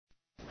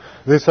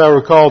This I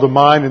recall to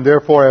mind, and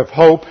therefore have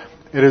hope.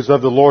 It is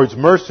of the Lord's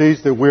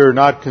mercies that we are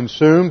not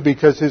consumed,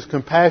 because His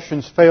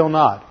compassions fail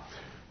not.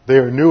 They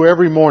are new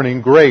every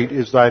morning. Great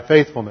is thy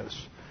faithfulness.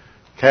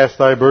 Cast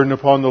thy burden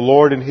upon the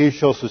Lord, and He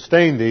shall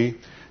sustain thee.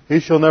 He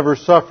shall never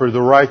suffer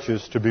the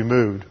righteous to be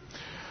moved.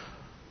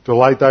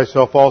 Delight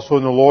thyself also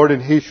in the Lord,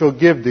 and He shall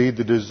give thee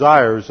the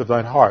desires of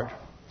thine heart.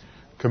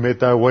 Commit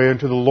thy way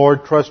unto the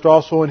Lord. Trust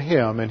also in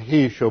Him, and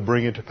He shall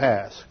bring it to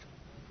pass.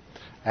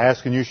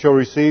 Ask, and you shall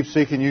receive.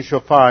 Seek, and you shall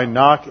find.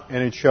 Knock, and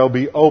it shall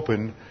be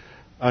opened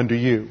unto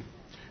you.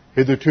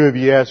 Hitherto have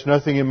ye asked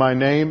nothing in my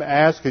name.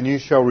 Ask, and you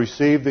shall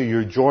receive, that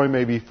your joy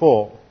may be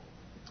full.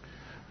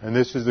 And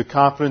this is the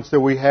confidence that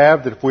we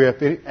have, that if we have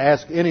to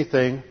ask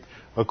anything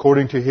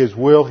according to His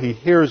will, He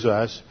hears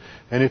us.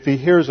 And if He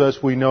hears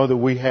us, we know that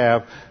we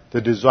have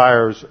the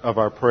desires of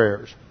our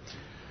prayers.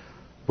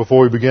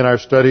 Before we begin our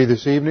study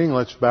this evening,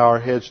 let's bow our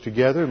heads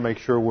together and make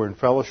sure we're in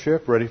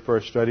fellowship, ready for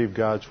our study of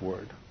God's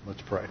Word.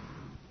 Let's pray.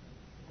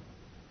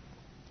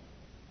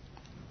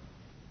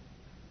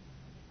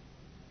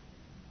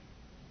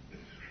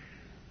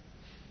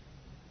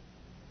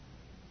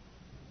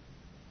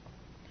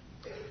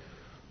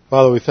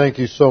 Father, we thank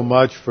You so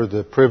much for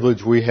the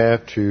privilege we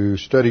have to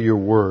study Your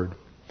Word.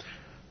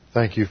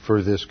 Thank You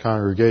for this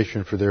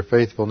congregation, for their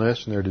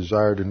faithfulness and their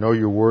desire to know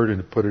Your Word and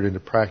to put it into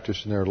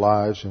practice in their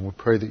lives. And we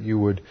pray that You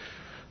would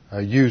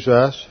use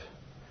us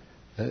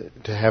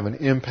to have an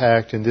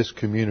impact in this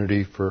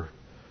community for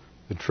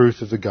the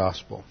truth of the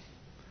gospel.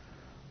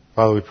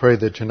 Father, we pray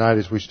that tonight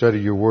as we study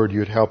Your Word, You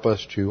would help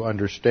us to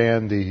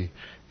understand the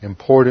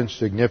importance,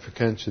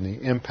 significance, and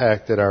the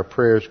impact that our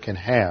prayers can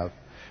have,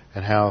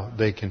 and how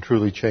they can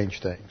truly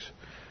change things.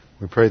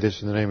 We pray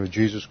this in the name of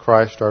Jesus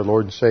Christ, our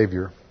Lord and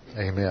Savior.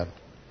 Amen.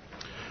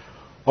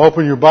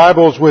 Open your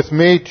Bibles with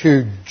me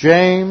to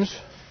James.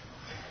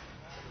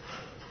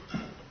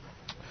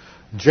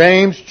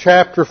 James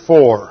chapter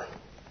 4.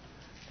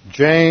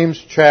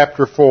 James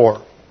chapter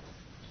 4.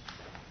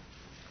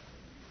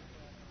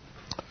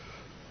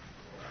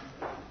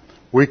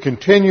 We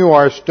continue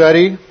our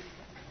study.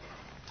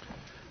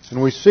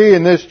 And we see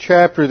in this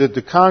chapter that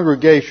the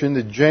congregation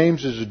that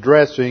James is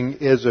addressing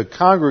is a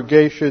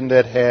congregation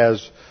that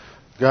has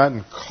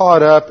gotten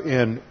caught up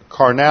in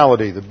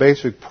carnality. The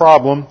basic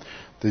problem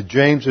that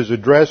James is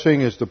addressing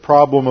is the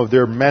problem of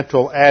their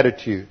mental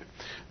attitude.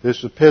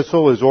 This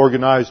epistle is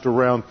organized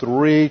around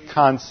three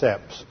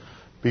concepts: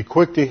 be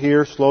quick to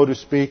hear, slow to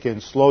speak,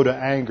 and slow to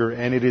anger.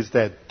 And it is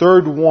that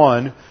third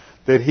one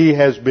that he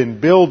has been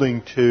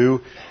building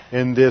to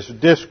in this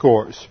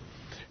discourse.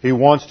 He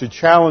wants to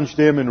challenge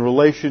them in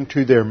relation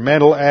to their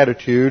mental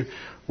attitude,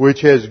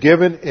 which has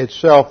given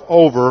itself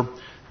over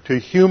to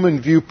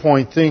human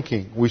viewpoint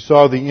thinking. We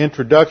saw the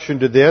introduction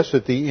to this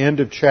at the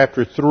end of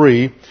chapter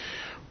 3,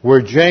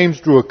 where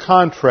James drew a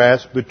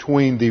contrast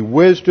between the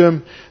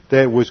wisdom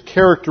that was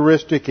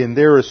characteristic in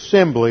their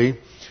assembly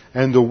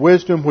and the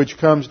wisdom which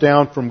comes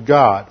down from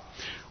God.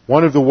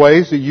 One of the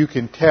ways that you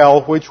can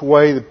tell which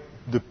way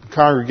the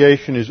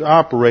congregation is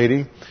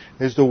operating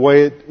is the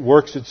way it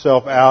works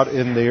itself out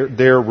in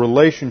their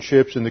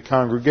relationships in the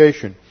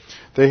congregation.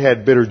 They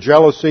had bitter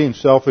jealousy and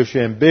selfish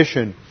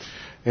ambition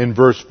in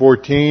verse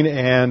 14,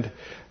 and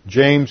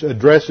James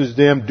addresses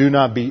them, do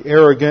not be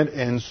arrogant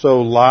and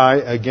so lie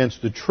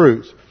against the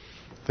truth.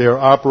 They are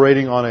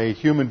operating on a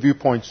human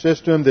viewpoint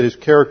system that is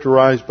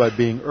characterized by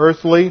being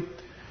earthly,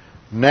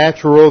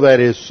 natural, that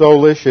is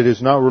soulish, it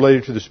is not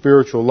related to the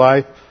spiritual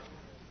life,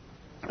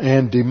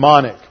 and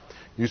demonic.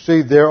 You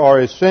see, there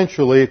are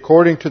essentially,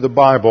 according to the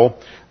Bible,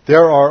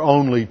 there are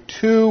only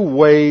two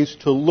ways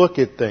to look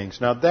at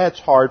things. Now, that's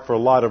hard for a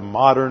lot of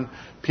modern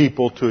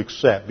people to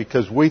accept,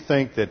 because we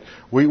think that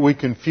we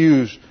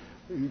confuse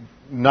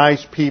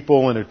nice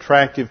people and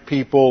attractive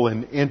people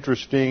and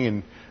interesting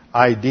and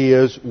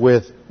ideas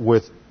with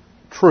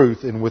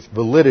truth and with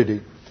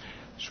validity.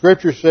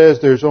 Scripture says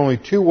there's only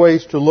two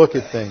ways to look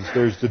at things.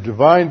 There's the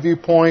divine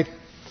viewpoint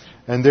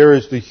and there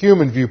is the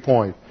human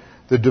viewpoint.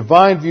 The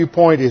divine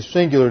viewpoint is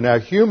singular. Now,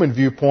 human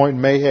viewpoint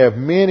may have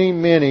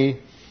many,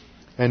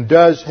 and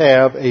does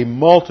have a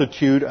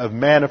multitude of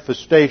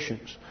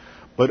manifestations.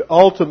 But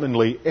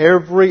ultimately,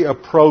 every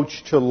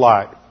approach to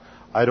life,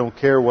 I don't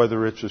care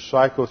whether it's a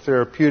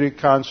psychotherapeutic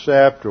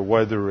concept or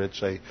whether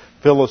it's a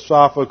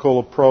philosophical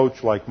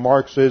approach like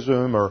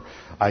Marxism or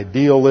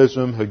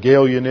idealism,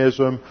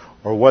 Hegelianism,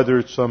 or whether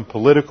it's some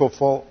political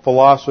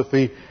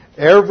philosophy,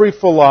 every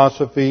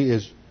philosophy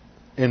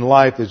in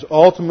life is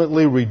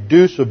ultimately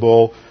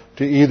reducible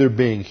to either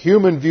being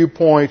human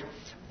viewpoint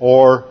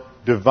or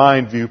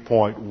divine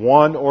viewpoint,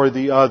 one or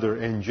the other.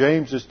 And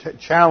James is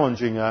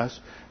challenging us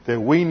that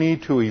we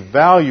need to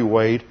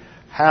evaluate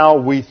how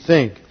we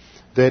think,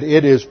 that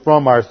it is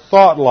from our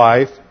thought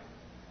life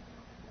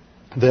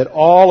that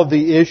all of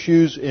the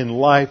issues in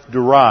life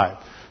derive.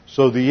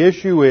 So the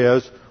issue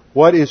is,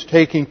 what is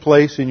taking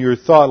place in your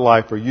thought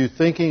life? Are you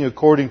thinking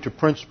according to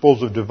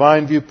principles of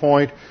divine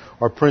viewpoint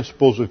or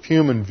principles of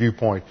human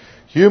viewpoint?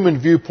 Human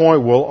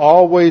viewpoint will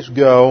always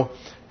go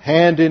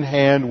hand in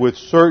hand with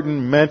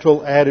certain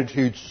mental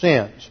attitude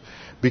sins,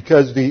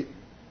 because the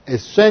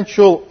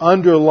essential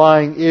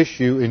underlying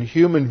issue in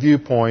human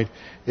viewpoint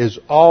is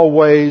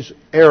always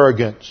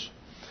arrogance.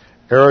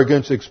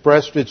 Arrogance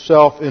expressed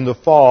itself in the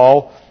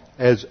fall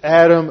as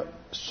Adam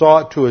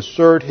sought to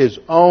assert his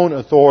own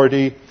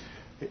authority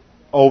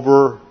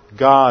over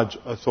God's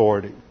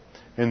authority.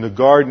 In the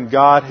garden,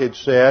 God had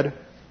said,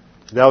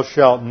 "Thou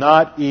shalt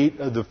not eat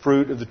of the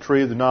fruit of the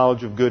tree of the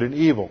knowledge of good and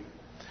evil."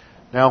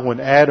 Now, when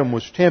Adam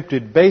was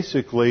tempted,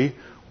 basically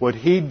what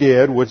he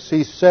did was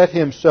he set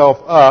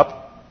himself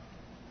up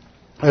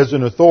as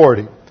an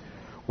authority.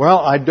 Well,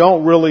 I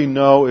don't really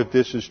know if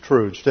this is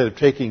true. Instead of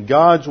taking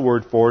God's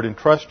word for it and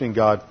trusting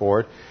God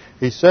for it,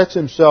 he sets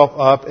himself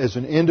up as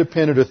an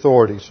independent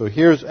authority. So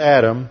here's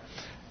Adam,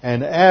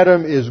 and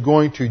Adam is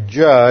going to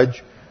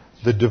judge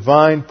the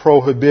divine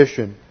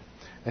prohibition.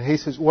 And he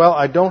says, well,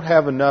 I don't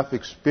have enough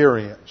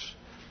experience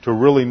to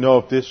really know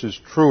if this is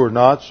true or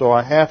not, so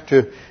I have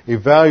to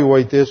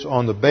evaluate this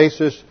on the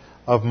basis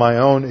of my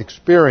own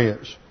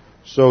experience.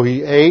 So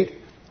he ate,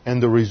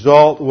 and the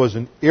result was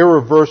an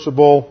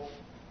irreversible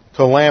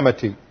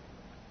calamity.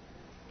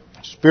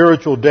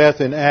 Spiritual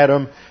death in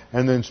Adam,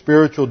 and then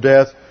spiritual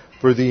death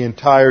for the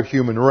entire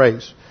human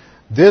race.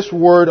 This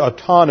word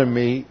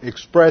autonomy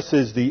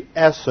expresses the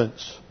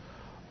essence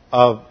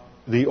of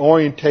the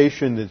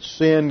orientation that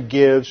sin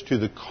gives to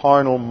the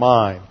carnal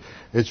mind.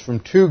 It's from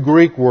two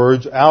Greek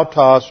words,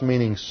 autos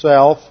meaning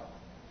self,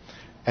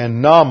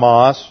 and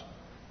nomos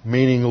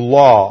meaning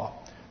law.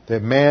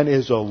 That man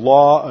is a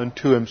law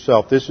unto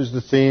himself. This is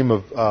the theme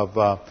of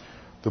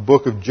the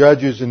book of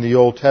Judges in the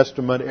Old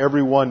Testament.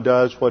 Everyone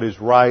does what is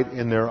right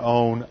in their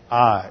own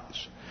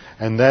eyes.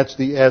 And that's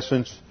the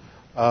essence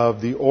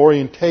of the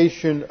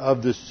orientation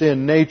of the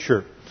sin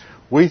nature.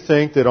 We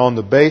think that on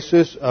the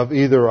basis of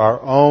either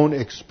our own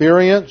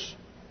experience,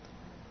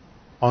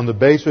 on the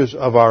basis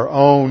of our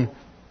own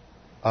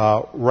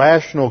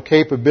rational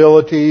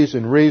capabilities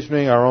and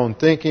reasoning, our own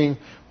thinking,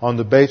 on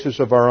the basis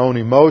of our own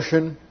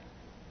emotion,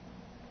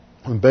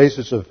 on the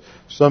basis of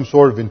some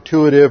sort of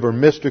intuitive or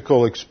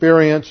mystical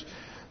experience,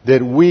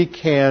 that we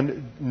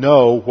can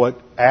know what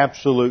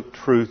absolute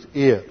truth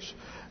is.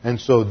 And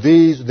so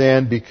these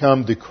then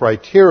become the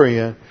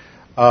criterion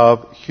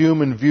of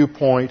human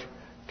viewpoint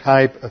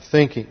type of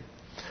thinking.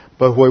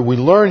 But what we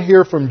learn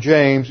here from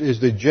James is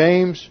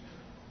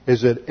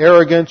that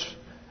arrogance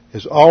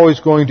is always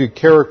going to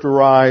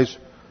characterize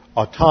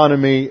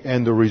autonomy,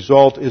 and the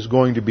result is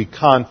going to be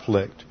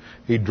conflict.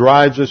 He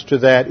drives us to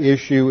that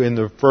issue in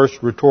the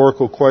first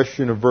rhetorical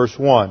question of verse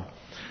 1.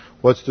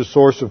 What's the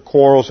source of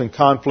quarrels and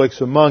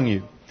conflicts among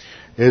you?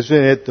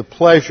 Isn't it the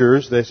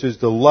pleasures, this is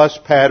the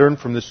lust pattern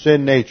from the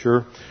sin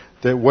nature,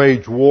 that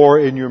wage war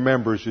in your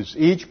members? As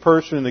each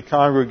person in the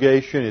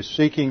congregation is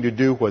seeking to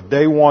do what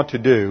they want to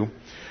do,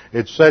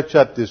 it sets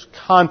up this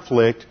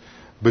conflict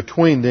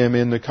between them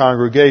in the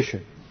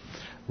congregation.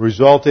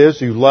 Result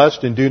is you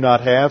lust and do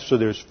not have, so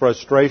there's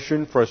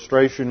frustration.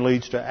 Frustration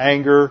leads to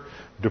anger,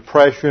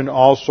 depression,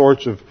 all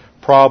sorts of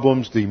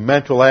problems. The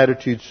mental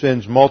attitude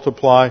sins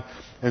multiply,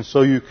 and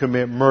so you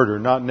commit murder.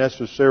 Not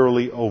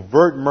necessarily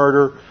overt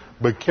murder,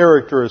 but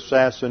character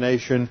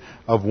assassination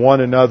of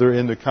one another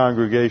in the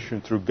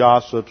congregation through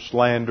gossip,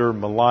 slander,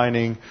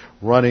 maligning,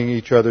 running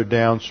each other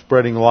down,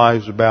 spreading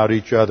lies about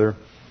each other.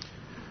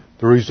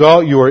 The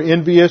result, you are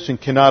envious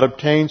and cannot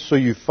obtain, so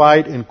you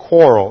fight and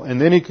quarrel.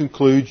 And then he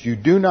concludes, you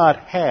do not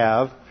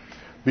have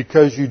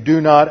because you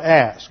do not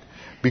ask.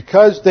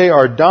 Because they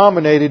are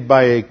dominated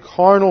by a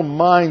carnal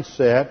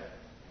mindset,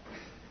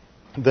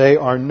 they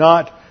are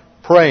not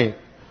praying.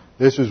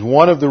 This is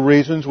one of the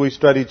reasons we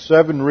studied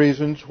 7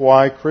 reasons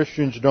why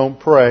Christians don't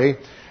pray.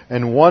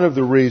 And one of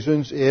the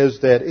reasons is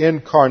that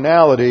in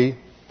carnality,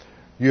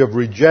 you have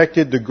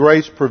rejected the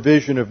grace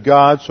provision of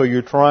God, so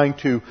you're trying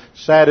to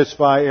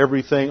satisfy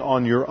everything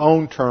on your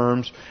own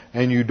terms,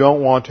 and you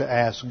don't want to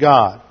ask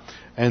God.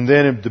 And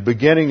then at the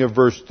beginning of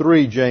verse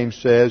 3,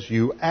 James says,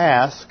 you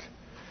ask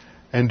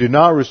and do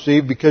not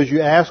receive because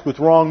you ask with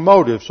wrong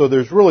motives. So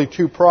there's really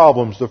 2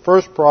 problems. The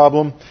first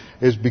problem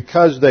is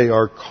because they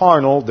are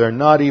carnal, they're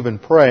not even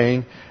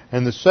praying.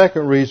 And the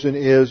second reason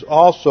is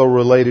also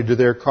related to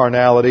their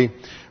carnality,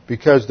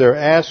 because they're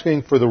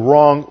asking for the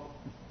wrong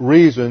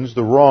reasons,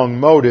 the wrong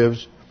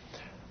motives,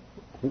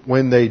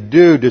 when they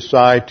do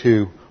decide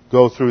to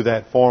go through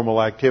that formal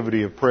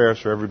activity of prayer,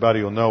 so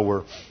everybody will know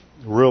we're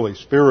really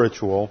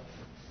spiritual.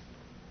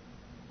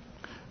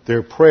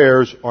 Their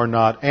prayers are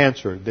not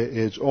answered.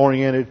 It's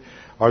oriented,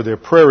 or their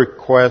prayer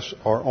requests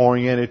are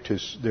oriented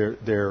to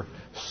their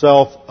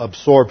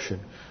self-absorption.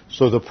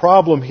 So the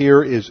problem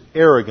here is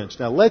arrogance.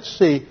 Now let's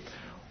see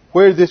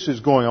where this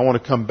is going. I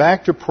want to come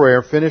back to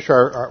prayer, finish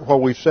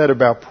what we've said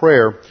about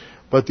prayer,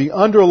 but the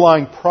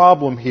underlying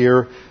problem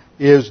here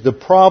is the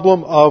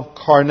problem of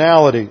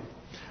carnality.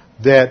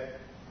 That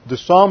the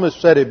psalmist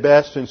said it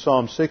best in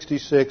Psalm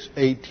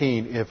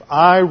 66:18. If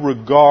I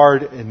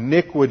regard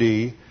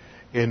iniquity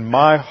in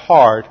my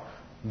heart,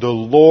 the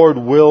Lord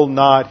will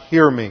not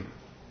hear me.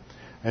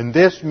 And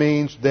this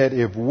means that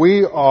if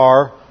we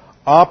are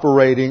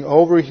operating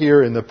over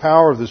here in the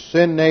power of the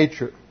sin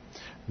nature,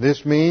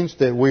 This means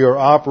that we are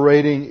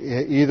operating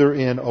either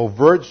in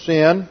overt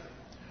sin,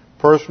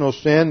 personal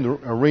sin, the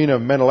arena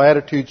of mental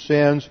attitude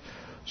sins,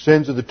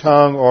 sins of the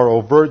tongue, or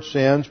overt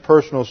sins,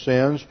 personal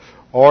sins,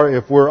 or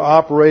if we're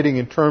operating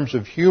in terms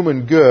of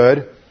human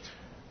good,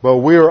 but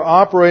we are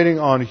operating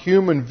on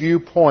human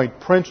viewpoint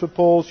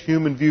principles,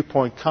 human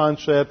viewpoint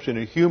concepts, and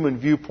a human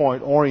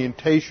viewpoint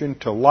orientation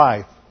to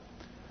life,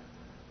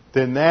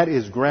 then that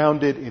is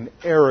grounded in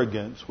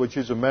arrogance, which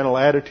is a mental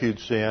attitude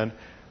sin,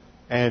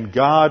 and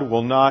God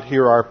will not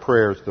hear our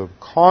prayers. The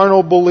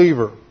carnal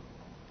believer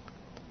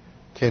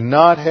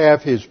cannot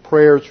have his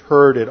prayers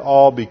heard at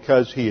all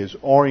because he is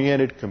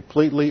oriented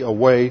completely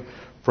away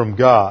from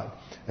God.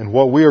 And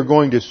what we are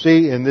going to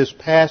see in this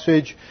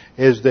passage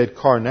is that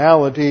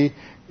carnality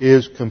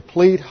is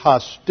complete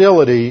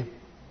hostility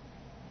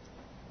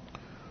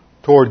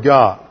toward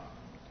God.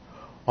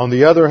 On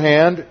the other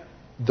hand,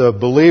 the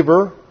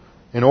believer,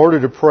 in order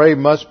to pray,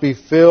 must be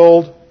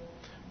filled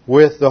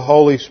with the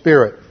Holy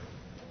Spirit.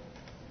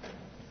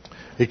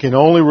 He can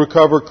only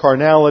recover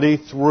carnality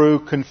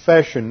through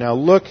confession. Now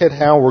look at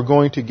how we're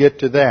going to get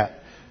to that.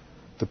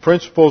 The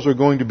principles are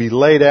going to be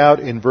laid out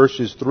in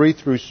verses 3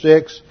 through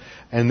 6,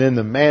 and then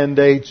the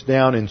mandates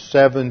down in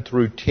 7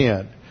 through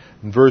 10.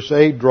 In verse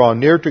 8, draw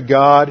near to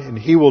God, and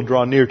He will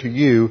draw near to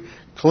you.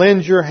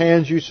 Cleanse your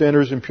hands, you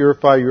sinners, and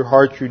purify your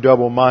hearts, you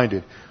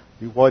double-minded.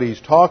 What he's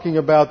talking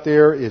about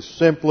there is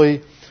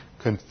simply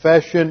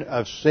confession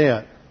of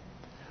sin.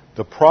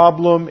 The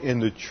problem in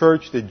the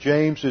church that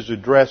James is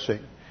addressing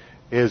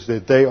is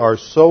that they are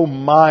so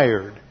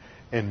mired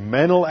in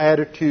mental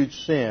attitude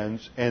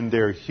sins and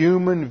their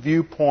human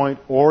viewpoint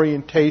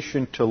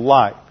orientation to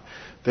life.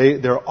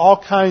 There are all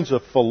kinds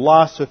of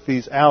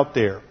philosophies out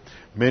there.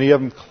 Many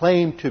of them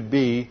claim to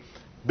be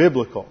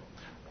biblical.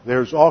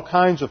 There's all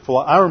kinds of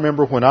I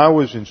remember when I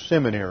was in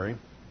seminary,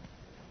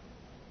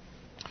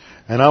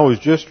 and I was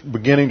just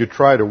beginning to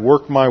try to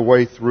work my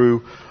way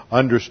through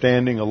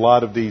understanding a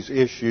lot of these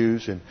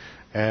issues,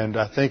 and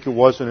I think it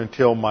wasn't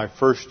until my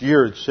first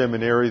year at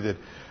seminary that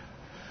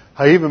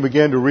I even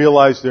began to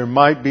realize there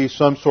might be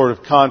some sort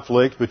of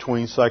conflict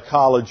between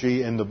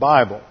psychology and the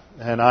Bible.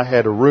 And I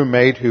had a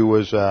roommate who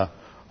was, I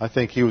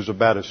think he was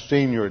about a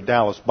senior at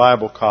Dallas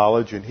Bible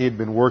College, and he had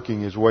been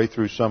working his way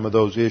through some of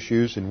those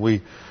issues, and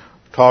we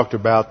talked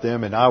about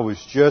them, and I was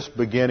just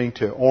beginning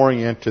to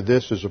orient to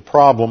this as a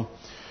problem.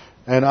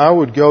 And I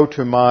would go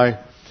to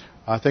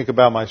I think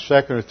about my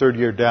second or third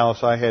year at Dallas,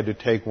 I had to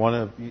take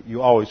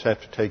you always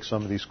have to take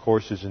some of these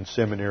courses in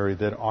seminary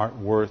that aren't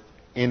worth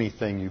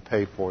anything you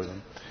pay for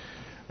them.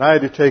 And I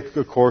had to take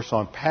a course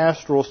on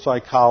pastoral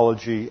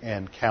psychology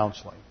and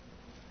counseling.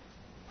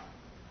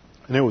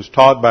 And it was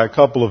taught by a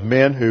couple of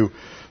men who,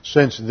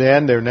 since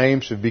then, their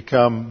names have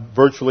become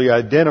virtually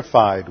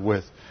identified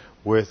with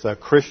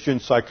Christian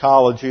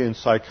psychology and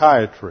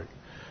psychiatry.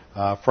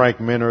 Frank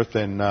Minirth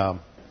and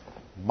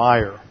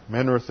Meyer.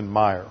 Minirth and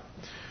Meyer.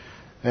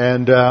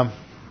 And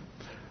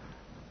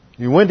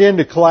you went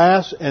into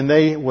class and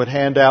they would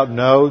hand out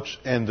notes,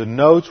 and the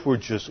notes were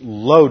just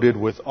loaded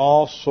with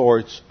all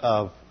sorts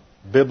of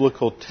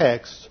biblical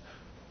texts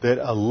that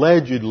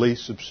allegedly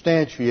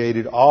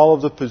substantiated all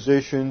of the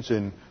positions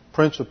and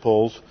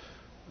principles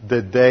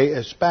that they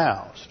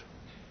espoused.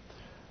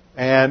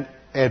 And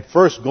at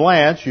first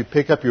glance, you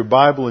pick up your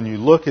Bible and you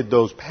look at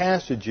those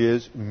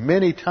passages,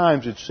 many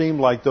times it seemed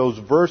like those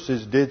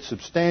verses did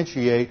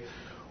substantiate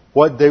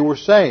what they were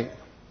saying.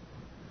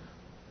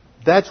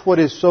 That's what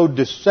is so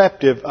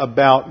deceptive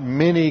about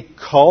many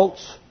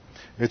cults.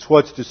 It's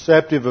what's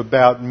deceptive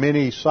about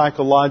many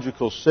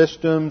psychological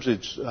systems.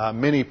 It's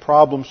many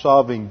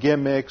problem-solving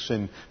gimmicks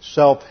and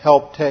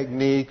self-help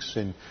techniques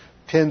and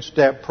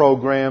 10-step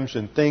programs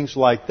and things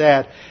like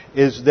that,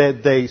 is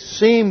that they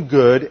seem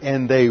good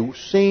and they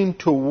seem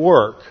to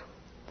work.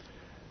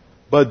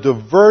 But the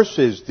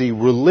verses, the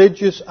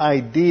religious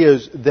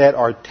ideas that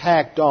are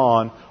tacked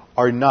on,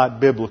 are not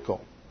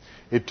biblical.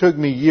 It took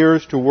me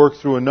years to work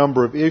through a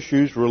number of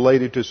issues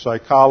related to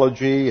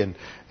psychology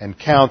and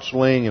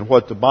counseling and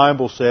what the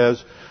Bible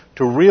says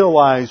to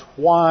realize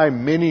why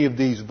many of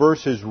these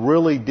verses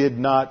really did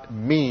not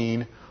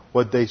mean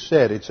what they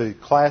said. It's a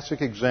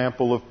classic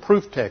example of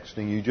proof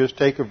texting. You just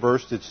take a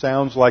verse that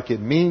sounds like it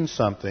means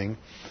something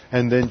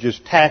and then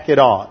just tack it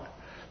on.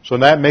 So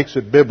that makes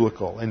it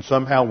biblical. And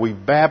somehow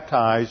we've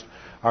baptized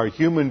our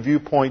human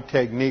viewpoint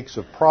techniques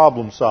of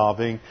problem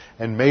solving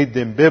and made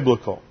them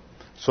biblical.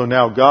 So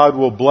now God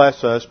will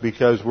bless us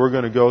because we're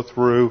going to go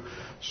through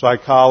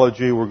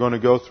psychology, we're going to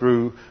go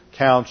through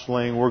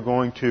counseling, we're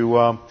going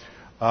to,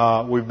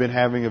 we've been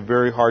having a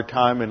very hard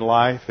time in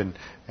life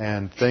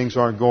and things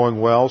aren't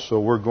going well, so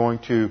we're going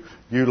to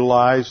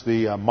utilize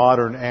the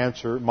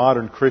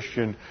modern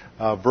Christian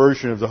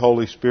version of the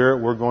Holy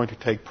Spirit. We're going to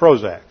take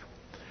Prozac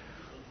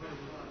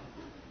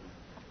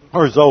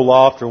or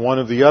Zoloft or one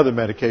of the other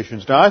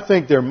medications. Now I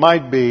think there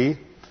might be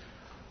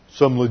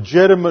some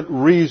legitimate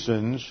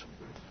reasons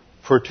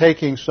for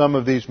taking some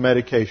of these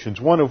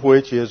medications. One of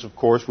which is, of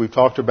course, we've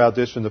talked about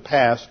this in the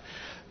past,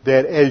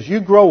 that as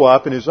you grow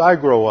up, and as I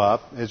grow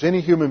up, as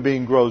any human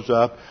being grows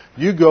up,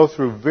 you go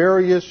through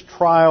various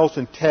trials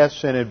and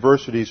tests and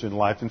adversities in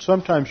life. And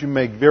sometimes you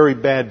make very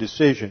bad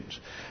decisions.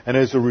 And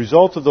as a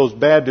result of those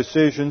bad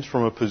decisions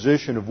from a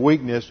position of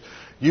weakness,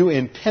 you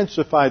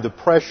intensify the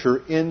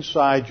pressure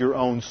inside your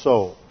own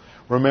soul.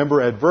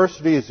 Remember,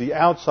 adversity is the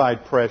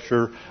outside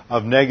pressure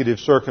of negative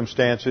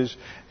circumstances,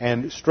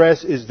 and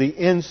stress is the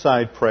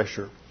inside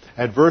pressure.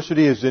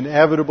 Adversity is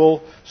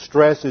inevitable.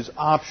 Stress is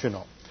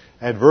optional.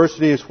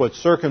 Adversity is what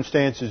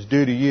circumstances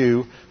do to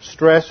you.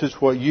 Stress is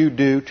what you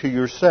do to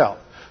yourself.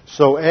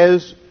 So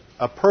as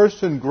a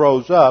person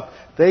grows up,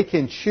 they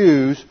can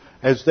choose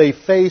as they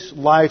face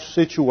life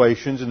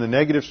situations and the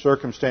negative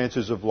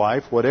circumstances of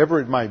life, whatever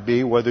it might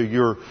be, whether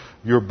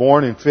you're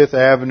born in Fifth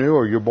Avenue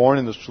or you're born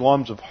in the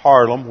slums of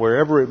Harlem,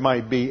 wherever it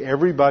might be,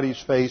 everybody's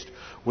faced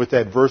with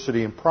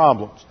adversity and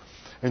problems.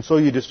 And so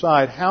you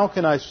decide, how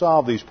can I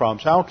solve these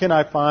problems? How can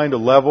I find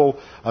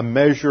a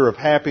measure of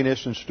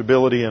happiness and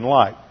stability in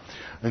life?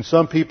 And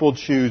some people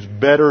choose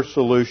better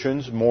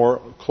solutions,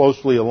 more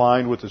closely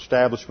aligned with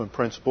establishment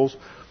principles.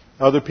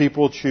 Other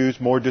people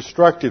choose more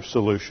destructive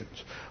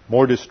solutions.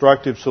 More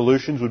destructive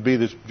solutions would be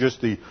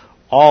just the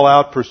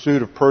all-out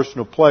pursuit of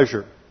personal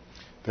pleasure.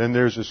 Then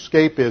there's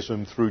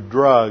escapism through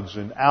drugs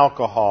and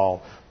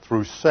alcohol,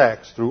 through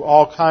sex, through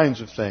all kinds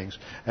of things.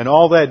 And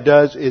all that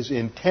does is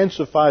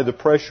intensify the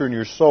pressure in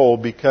your soul,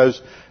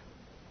 because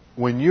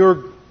when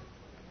you're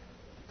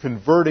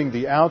converting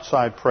the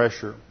outside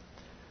pressure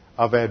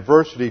of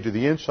adversity to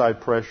the inside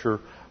pressure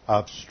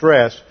of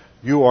stress,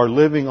 you are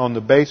living on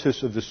the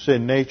basis of the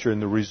sin nature.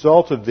 And the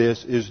result of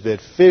this is that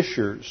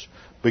fissures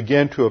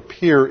begin to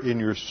appear in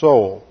your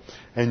soul,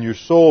 and your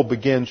soul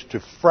begins to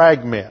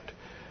fragment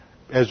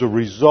as a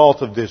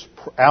result of this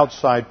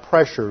outside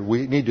pressure.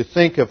 We need to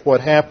think of what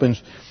happens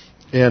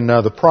in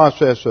the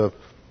process of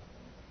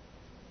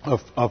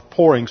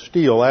pouring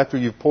steel. After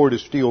you've poured a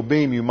steel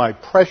beam, you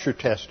might pressure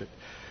test it.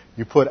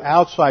 You put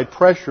outside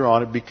pressure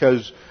on it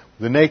because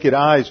the naked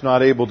eye is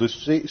not able to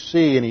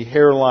see any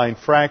hairline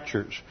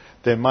fractures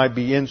that might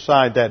be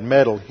inside that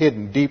metal,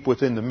 hidden deep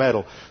within the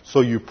metal.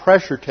 So you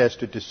pressure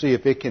test it to see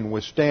if it can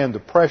withstand the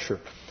pressure.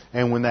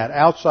 And when that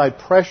outside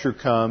pressure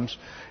comes,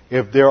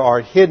 if there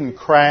are hidden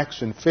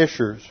cracks and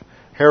fissures,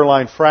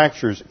 hairline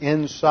fractures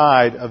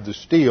inside of the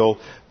steel,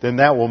 then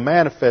that will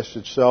manifest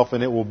itself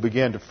and it will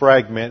begin to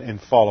fragment and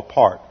fall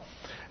apart.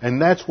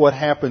 And that's what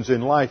happens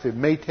in life. It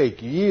may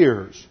take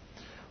years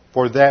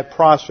for that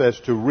process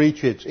to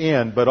reach its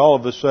end, but all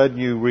of a sudden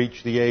you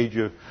reach the age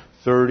of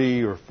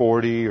 30 or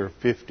 40 or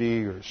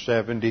 50 or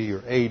 70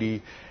 or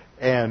 80,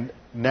 and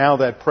now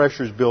that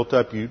pressure's built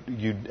up. You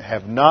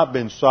have not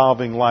been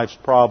solving life's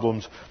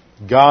problems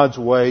God's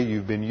way.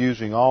 You've been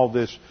using all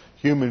this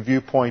human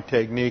viewpoint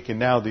technique, and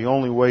now the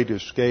only way to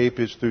escape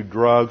is through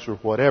drugs or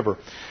whatever.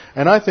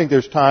 And I think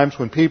there's times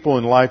when people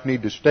in life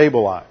need to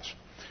stabilize.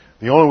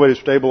 The only way to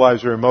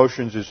stabilize their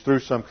emotions is through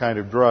some kind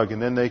of drug,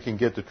 and then they can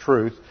get the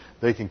truth.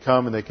 They can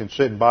come and they can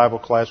sit in Bible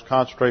class,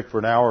 concentrate for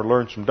an hour,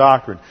 learn some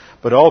doctrine.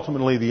 But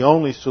ultimately, the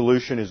only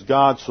solution is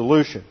God's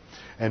solution.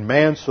 And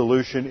man's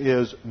solution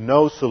is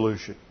no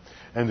solution.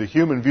 And the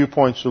human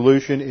viewpoint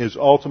solution is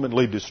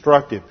ultimately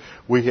destructive.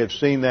 We have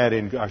seen that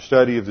in our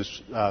study of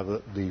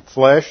the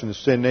flesh and the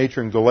sin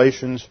nature in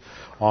Galatians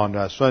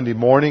on Sunday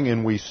morning,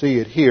 and we see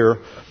it here,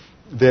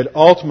 that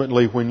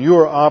ultimately when you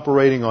are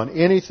operating on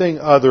anything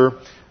other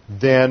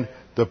than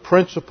the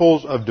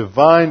principles of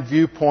divine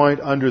viewpoint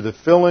under the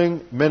filling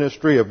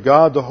ministry of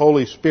God the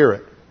Holy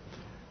Spirit,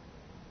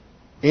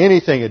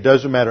 anything, it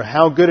doesn't matter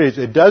how good it is.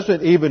 It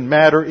doesn't even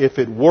matter if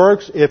it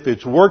works, if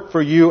it's worked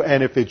for you,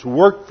 and if it's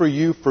worked for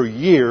you for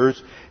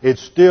years,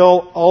 it's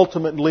still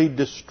ultimately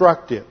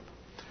destructive.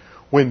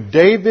 When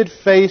David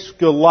faced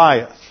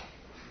Goliath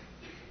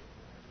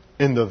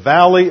in the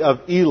valley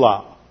of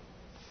Elah,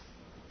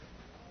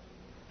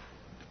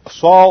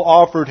 Saul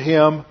offered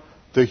him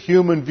the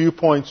human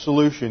viewpoint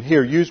solution.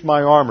 Here, use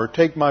my armor,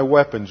 take my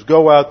weapons,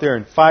 go out there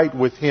and fight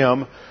with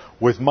him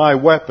with my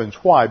weapons.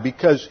 Why?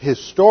 Because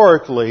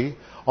historically,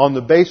 on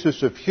the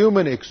basis of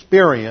human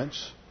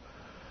experience,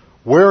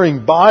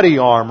 wearing body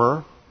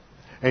armor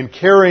and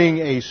carrying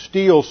a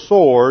steel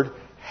sword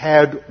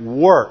had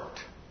worked.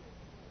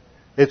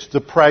 It's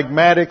the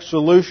pragmatic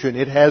solution.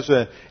 It has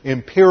an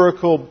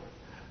empirical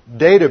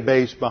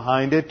database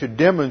behind it to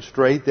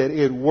demonstrate that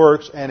it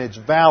works and it's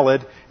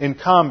valid in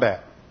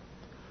combat.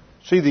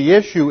 See, the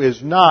issue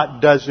is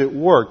not, does it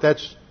work?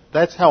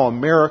 That's how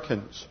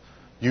Americans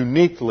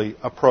uniquely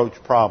approach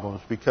problems,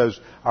 because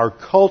our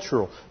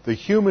the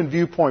human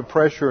viewpoint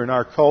pressure in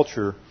our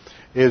culture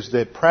is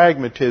that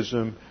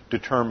pragmatism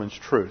determines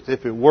truth.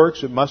 If it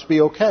works, it must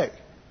be okay.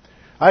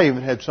 I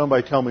even had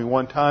somebody tell me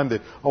one time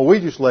that, we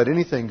just let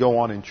anything go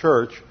on in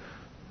church,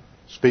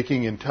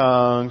 speaking in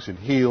tongues and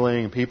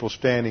healing, and people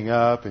standing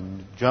up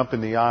and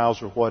jumping the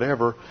aisles or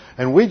whatever,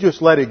 and we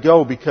just let it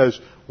go because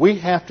we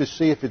have to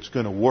see if it's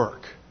going to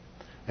work.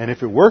 And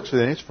if it works,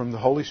 then it's from the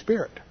Holy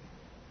Spirit.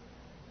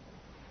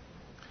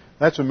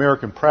 That's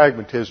American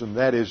pragmatism.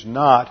 That is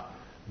not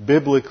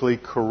biblically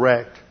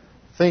correct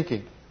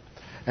thinking.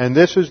 And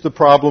this is the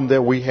problem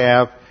that we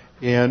have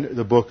in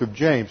the book of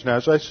James. Now,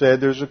 as I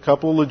said, there's a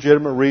couple of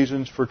legitimate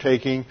reasons for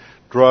taking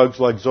drugs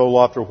like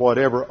Zoloft or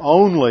whatever,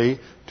 only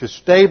to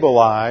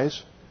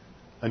stabilize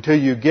until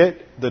you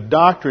get the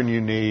doctrine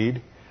you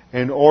need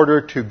in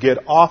order to get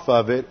off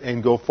of it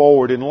and go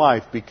forward in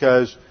life.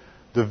 Because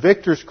the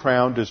victor's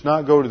crown does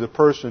not go to the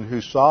person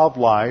who solved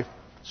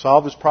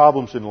his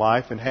problems in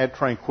life and had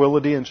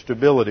tranquility and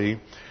stability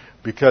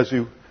because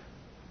he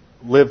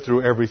lived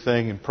through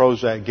everything and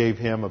Prozac gave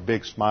him a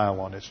big smile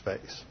on his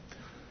face.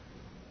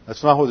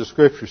 That's not what the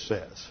Scripture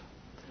says.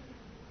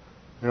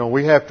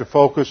 We have to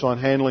focus on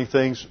handling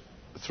things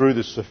through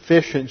the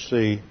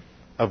sufficiency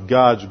of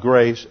God's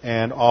grace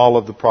and all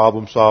of the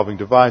problem-solving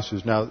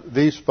devices. Now,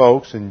 these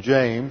folks in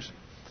James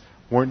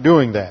weren't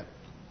doing that.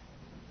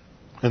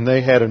 And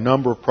they had a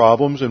number of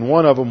problems, and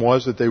one of them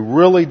was that they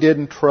really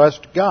didn't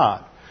trust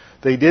God.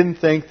 They didn't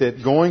think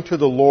that going to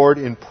the Lord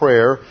in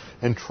prayer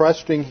and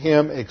trusting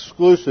Him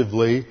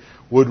exclusively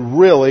would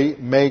really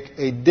make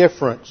a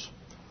difference.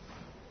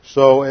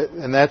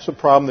 And that's a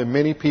problem that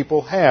many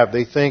people have.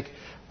 They think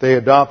they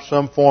adopt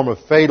some form of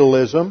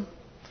fatalism.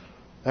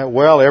 That,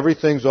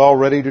 everything's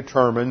already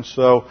determined,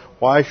 so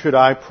why should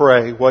I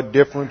pray? What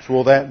difference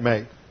will that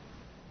make?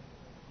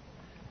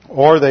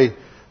 Or they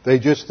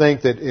just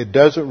think that it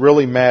doesn't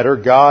really matter.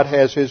 God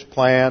has His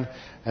plan,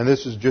 and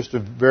this is just a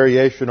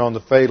variation on the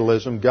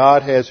fatalism.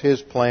 God has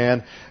His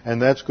plan,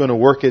 and that's going to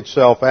work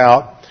itself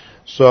out.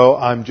 So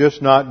I'm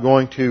just not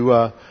going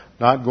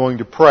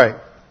to pray.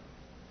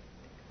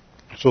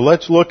 So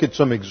let's look at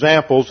some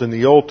examples in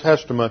the Old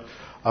Testament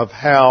of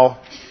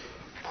how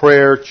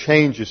prayer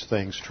changes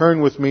things.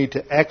 Turn with me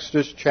to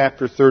Exodus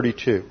chapter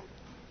 32.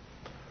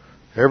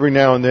 Every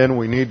now and then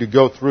we need to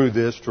go through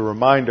this to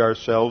remind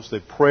ourselves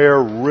that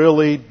prayer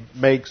really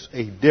makes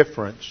a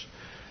difference,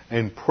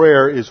 and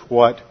prayer is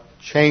what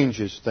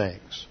changes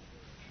things.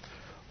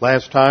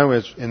 Last time,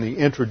 as in the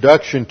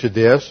introduction to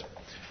this,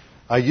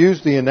 I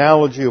used the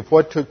analogy of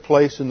what took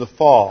place in the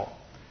fall.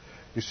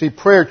 You see,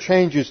 prayer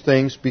changes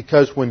things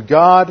because when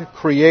God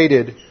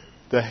created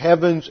the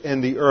heavens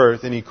and the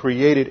earth, and He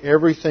created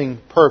everything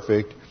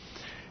perfect,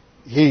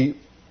 He's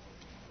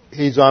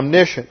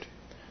omniscient.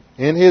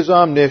 In His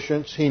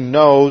omniscience, He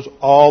knows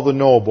all the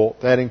knowable.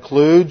 That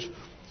includes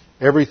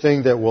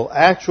everything that will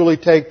actually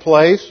take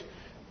place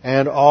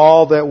and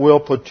all that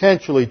will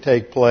potentially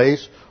take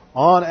place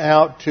on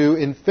out to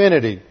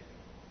infinity.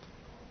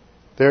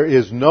 There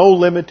is no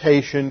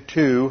limitation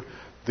to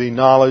the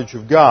knowledge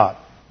of God.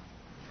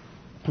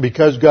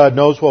 Because God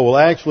knows what will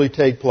actually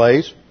take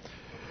place,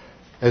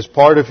 as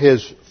part of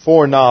His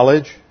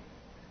foreknowledge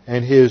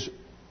and His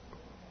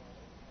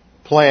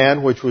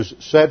plan, which was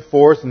set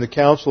forth in the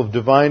council of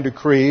divine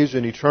decrees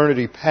in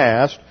eternity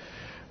past,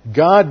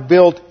 God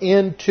built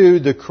into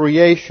the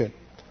creation,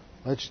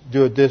 let's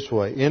do it this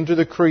way, into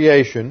the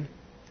creation,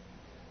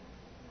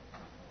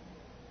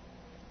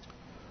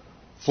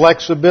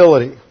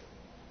 flexibility.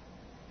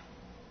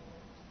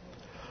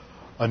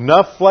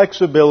 Enough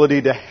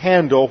flexibility to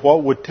handle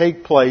what would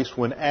take place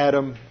when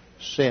Adam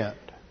sinned.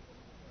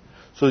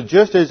 So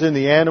just as in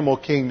the animal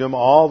kingdom,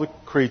 all the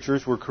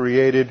creatures were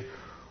created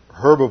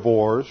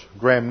herbivores,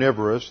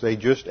 graminivorous, they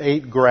just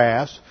ate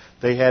grass,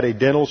 they had a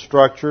dental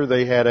structure,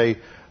 they had a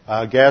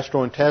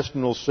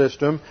gastrointestinal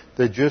system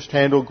that just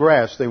handled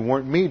grass. They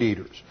weren't meat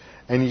eaters.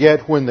 And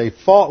yet when the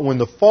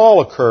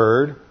fall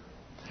occurred,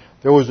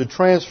 there was a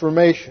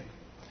transformation.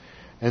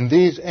 And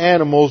these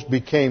animals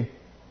became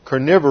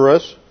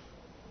carnivorous,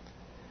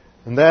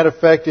 and that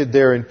affected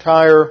their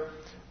entire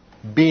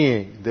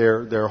being,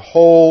 their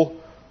whole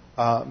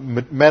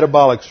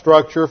metabolic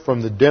structure,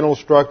 from the dental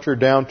structure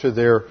down to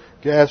their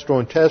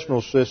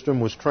gastrointestinal system,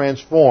 was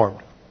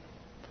transformed.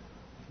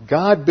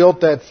 God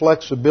built that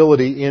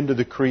flexibility into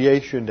the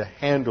creation to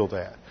handle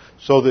that.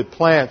 So that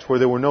plants, where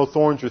there were no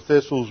thorns or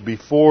thistles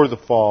before the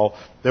fall,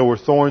 there were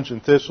thorns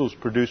and thistles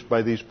produced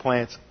by these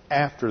plants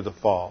after the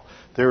fall.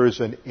 There is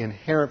an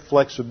inherent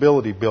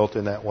flexibility built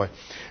in that way.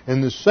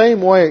 In the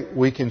same way,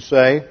 we can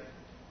say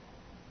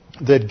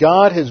that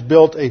God has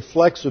built a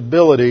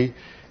flexibility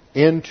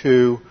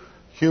into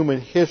human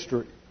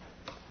history.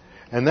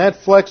 And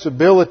that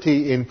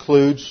flexibility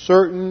includes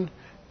certain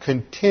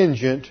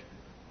contingent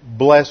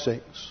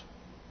blessings.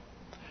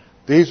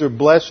 These are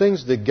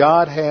blessings that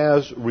God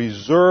has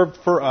reserved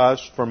for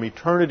us from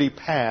eternity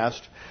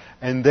past,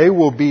 and they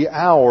will be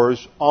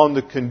ours on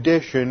the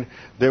condition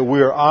that we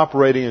are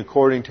operating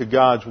according to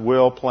God's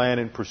will, plan,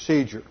 and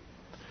procedure.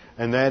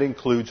 And that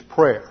includes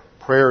prayer.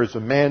 Prayer is a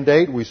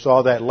mandate. We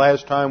saw that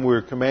last time. We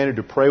were commanded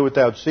to pray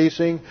without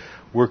ceasing.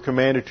 We're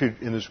commanded to,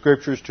 in the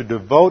Scriptures, to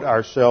devote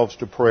ourselves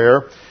to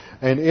prayer.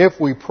 And if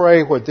we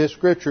pray, what this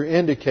Scripture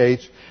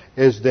indicates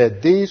is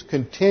that these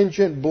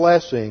contingent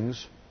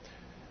blessings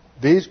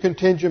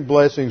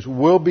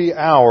will be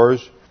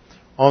ours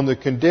on the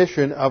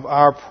condition of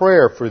our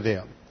prayer for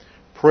them.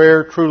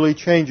 Prayer truly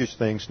changes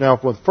things. Now,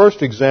 the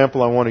first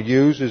example I want to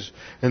use is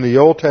in the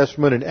Old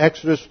Testament in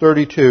Exodus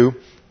 32.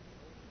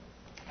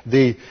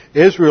 The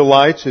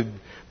Israelites had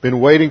been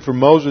waiting for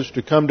Moses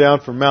to come down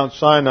from Mount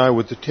Sinai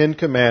with the Ten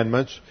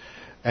Commandments.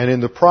 And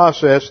in the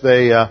process,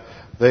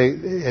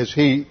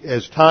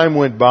 as time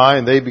went by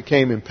and they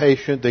became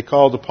impatient, they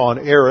called upon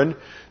Aaron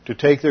to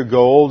take their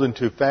gold and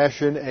to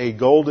fashion a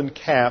golden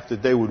calf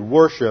that they would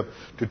worship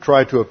to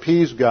try to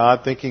appease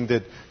God, thinking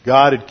that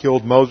God had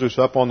killed Moses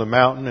up on the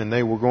mountain and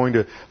they were going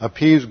to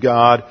appease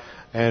God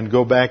and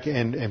go back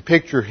and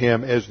picture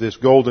him as this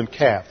golden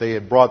calf. They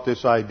had brought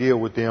this idea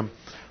with them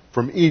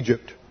from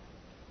Egypt.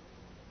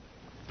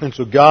 And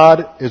so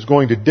God is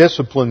going to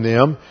discipline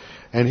them.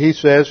 And he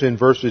says in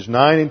verses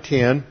 9 and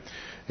 10,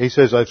 he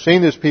says, I've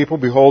seen this people.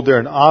 Behold, they're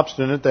an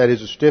obstinate, that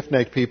is a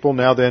stiff-necked people.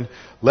 Now then,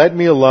 let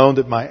me alone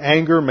that my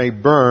anger may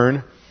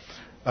burn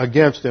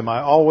against them.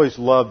 I always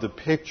love the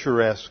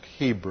picturesque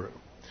Hebrew.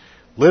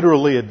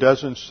 Literally, it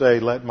doesn't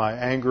say, let my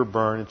anger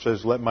burn. It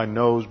says, let my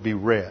nose be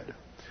red.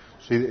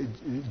 See,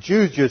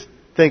 Jews just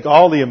think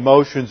all the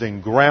emotions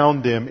and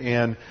ground them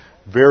in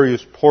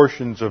various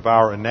portions of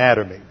our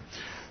anatomy.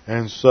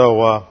 And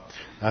so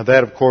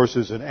that, of course,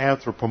 is an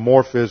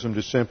anthropomorphism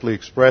to simply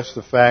express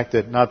the fact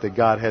that not that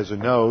God has a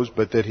nose,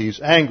 but that He's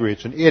angry.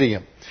 It's an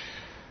idiom.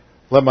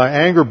 Let my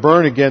anger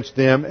burn against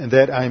them, and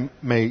that I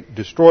may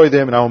destroy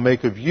them, and I will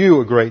make of you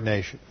a great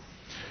nation.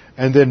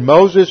 And then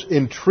Moses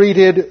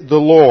entreated the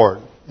Lord.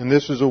 And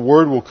this is a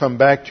word we'll come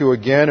back to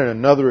again in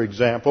another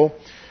example.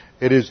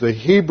 It is the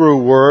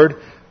Hebrew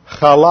word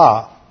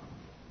chala.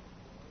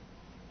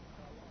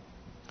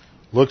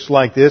 Looks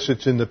like this.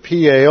 It's in the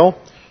Piel.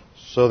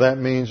 So that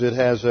means it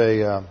has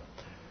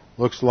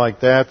looks like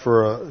that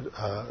for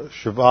a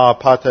Shava,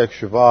 Patek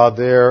Shava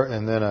there,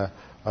 and then a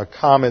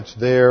Kametz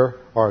there,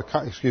 or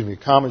Kametz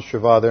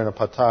Shava there and a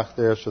Patach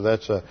there. So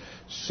that's a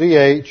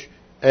C-H-A-L-A-H.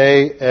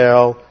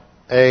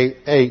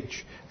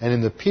 And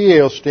in the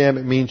Piel stem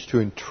it means to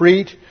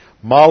entreat,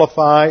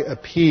 mollify,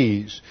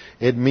 appease.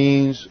 It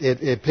means,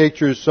 it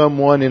pictures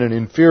someone in an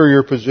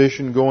inferior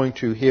position going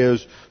to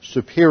his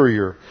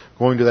superior,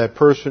 going to that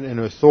person in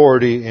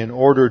authority in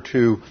order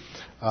to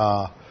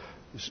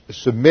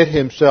submit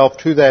himself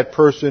to that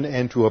person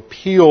and to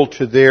appeal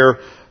to their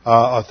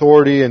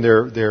authority and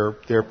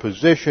their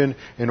position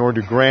in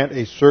order to grant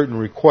a certain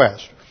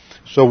request.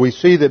 So we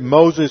see that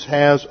Moses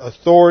has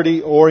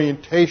authority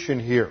orientation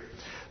here.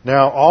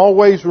 Now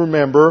always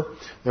remember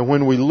that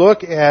when we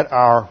look at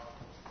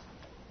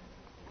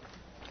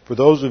for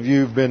those of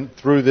you who've been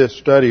through this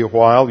study a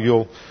while,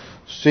 you'll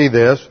see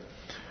this.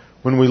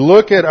 When we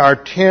look at our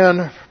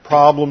 10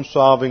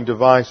 problem-solving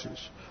devices,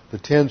 the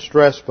 10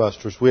 stress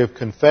busters, we have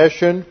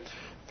confession,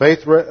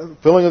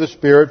 filling of the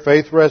Spirit,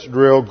 faith rest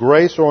drill,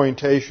 grace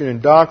orientation,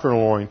 and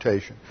doctrinal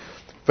orientation.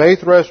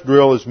 Faith rest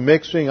drill is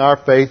mixing our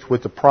faith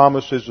with the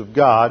promises of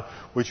God,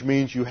 which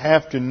means you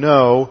have to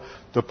know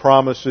the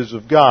promises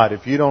of God.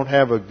 If you don't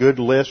have a good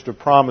list of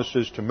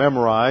promises to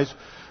memorize,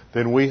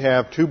 then we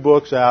have 2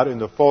 books out in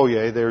the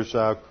foyer. There's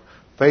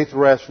Faith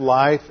Rest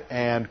Life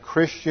and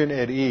Christian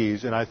at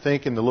Ease. And I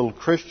think in the little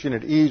Christian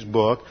at Ease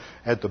book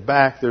at the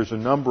back there's a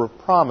number of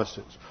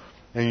promises.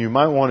 And you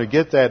might want to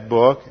get that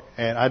book,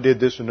 and I did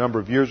this a number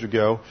of years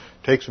ago,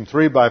 take some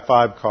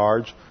 3x5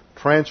 cards,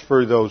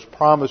 transfer those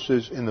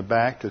promises in the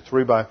back to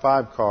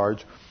 3x5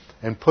 cards,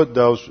 and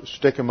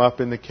stick them up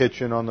in the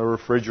kitchen, on the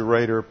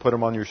refrigerator, put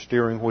them on your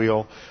steering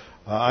wheel.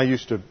 I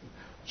used to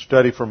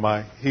study for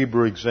my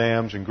Hebrew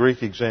exams and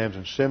Greek exams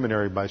in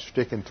seminary by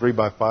sticking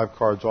 3x5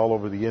 cards all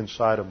over the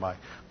inside of my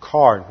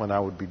car. And when I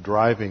would be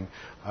driving,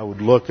 I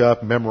would look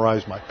up,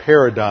 memorize my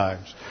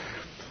paradigms.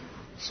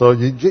 So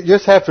you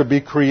just have to be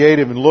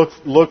creative and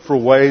look for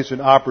ways and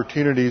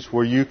opportunities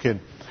where you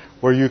can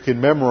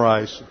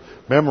memorize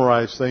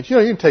things. You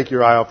can take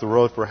your eye off the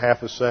road for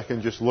half a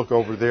second, just look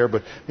over there.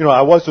 But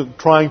I wasn't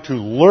trying to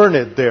learn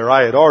it there.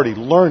 I had already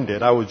learned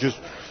it. I was just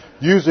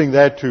using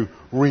that to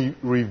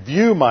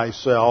review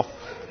myself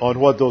on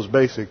what those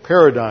basic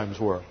paradigms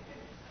were.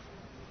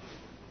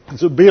 And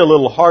so it'd be a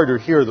little harder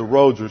here. The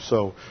roads are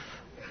so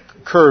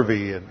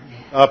curvy and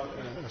up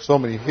so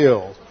many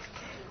hills.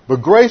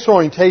 But grace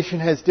orientation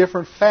has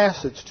different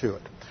facets to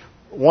it.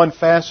 One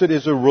facet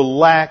is a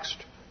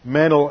relaxed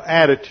mental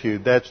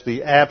attitude. That's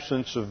the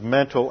absence of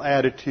mental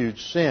attitude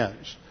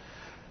sins.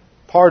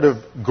 Part of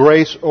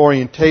grace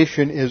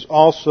orientation is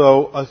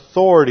also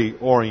authority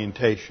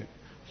orientation,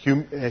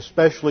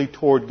 especially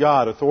toward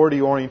God.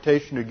 Authority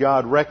orientation to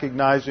God,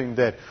 recognizing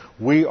that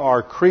we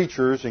are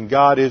creatures and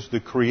God is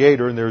the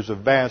Creator, and there's a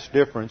vast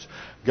difference.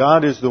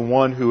 God is the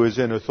one who is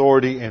in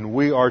authority and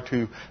we are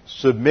to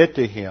submit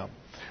to Him.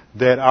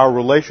 That our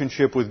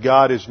relationship with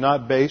God is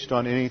not based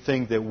on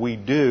anything that we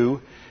do.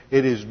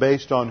 It is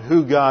based on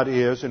who God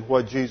is and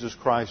what Jesus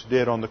Christ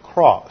did on the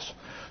cross.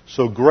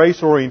 So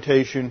grace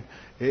orientation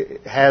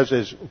has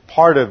as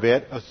part of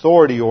it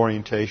authority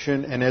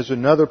orientation, and as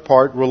another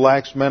part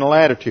relaxed mental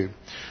attitude.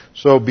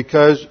 So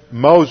because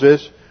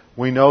Moses,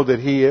 we know that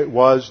he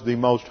was the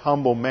most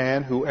humble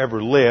man who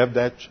ever lived.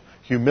 That's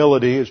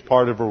humility is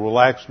part of a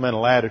relaxed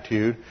mental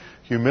attitude.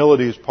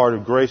 Humility is part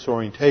of grace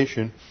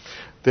orientation.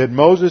 That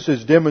Moses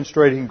is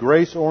demonstrating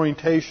grace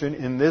orientation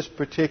in this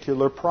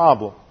particular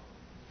problem.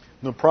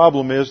 The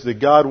problem is that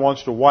God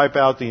wants to wipe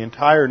out the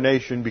entire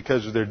nation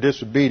because of their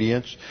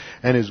disobedience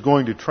and is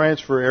going to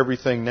transfer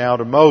everything now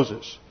to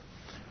Moses.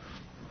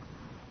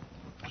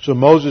 So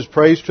Moses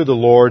prays to the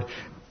Lord,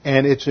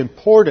 and it's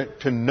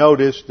important to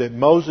notice that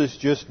Moses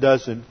just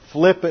doesn't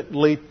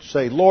flippantly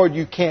say, Lord,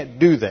 you can't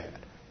do that.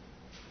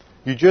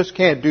 You just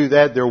can't do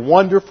that. They're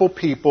wonderful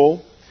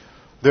people.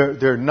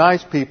 They're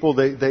nice people.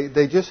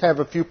 They just have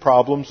a few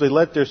problems. They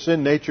let their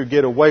sin nature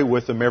get away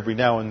with them every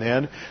now and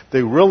then.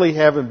 They really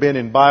haven't been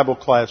in Bible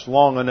class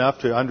long enough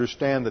to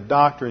understand the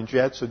doctrines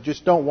yet, so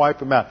just don't wipe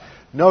them out.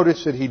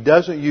 Notice that he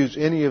doesn't use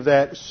any of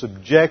that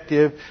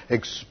subjective,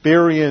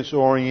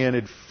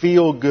 experience-oriented,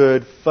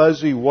 feel-good,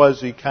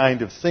 fuzzy-wuzzy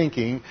kind of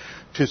thinking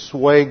to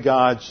sway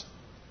God's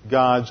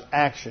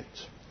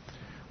actions.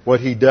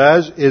 What he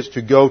does is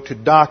to go to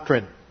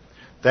doctrine.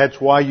 That's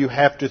why you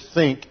have to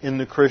think in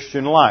the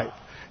Christian life.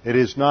 It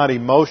is not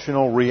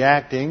emotional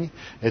reacting.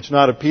 It's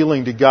not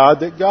appealing to God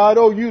that, God,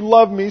 oh, you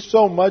love me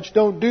so much,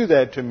 don't do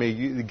that to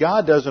me.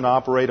 God doesn't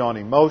operate on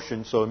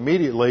emotion, so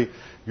immediately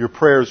your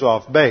prayer's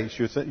off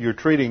base. You're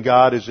treating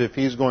God as if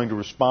He's going to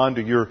respond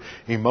to your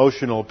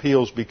emotional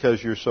appeals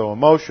because you're so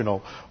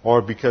emotional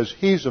or because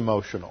He's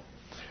emotional.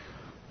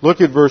 Look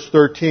at verse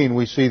 13.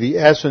 We see the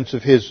essence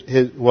of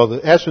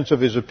the essence of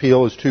his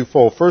appeal is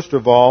twofold. First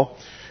of all,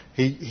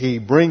 he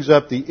brings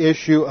up the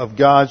issue of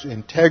God's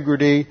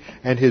integrity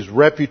and His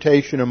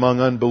reputation among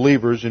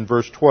unbelievers in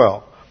verse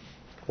 12.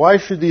 Why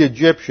should the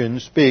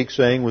Egyptians speak,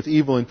 saying, with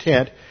evil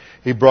intent,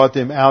 He brought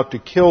them out to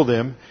kill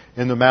them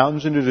in the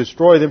mountains and to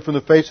destroy them from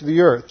the face of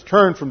the earth?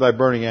 Turn from thy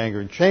burning anger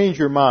and change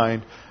your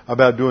mind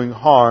about doing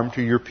harm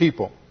to your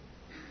people.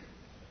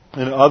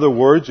 In other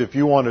words, if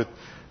you want to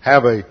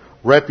have a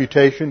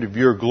reputation of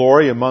your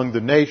glory among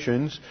the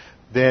nations,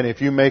 then if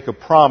you make a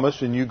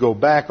promise and you go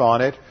back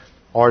on it,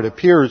 or it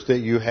appears that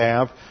you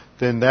have,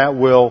 then that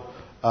will,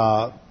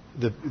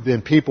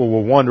 then people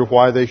will wonder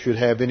why they should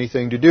have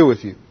anything to do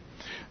with you.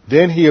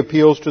 Then he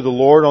appeals to the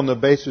Lord on the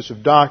basis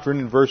of doctrine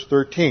in verse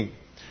 13.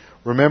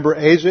 Remember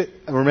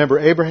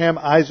Abraham,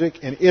 Isaac,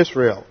 and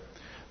Israel,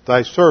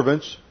 thy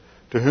servants,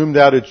 to whom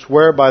thou didst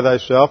swear by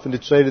thyself, and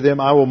didst say to them,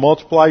 I will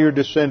multiply your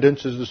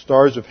descendants as the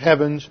stars of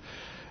heavens,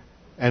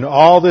 and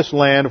all this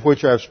land of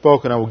which I have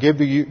spoken I will give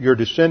to you, your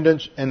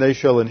descendants, and they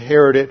shall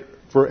inherit it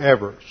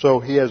forever. So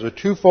he has a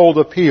twofold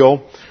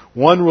appeal.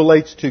 One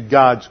relates to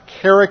God's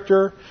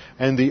character,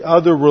 and the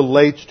other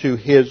relates to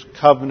His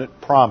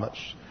covenant promise.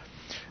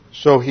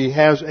 So he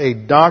has a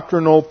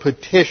doctrinal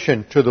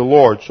petition to the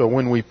Lord. So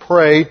when we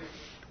pray,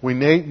 we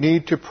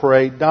need to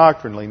pray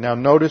doctrinally. Now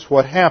notice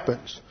what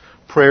happens.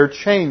 Prayer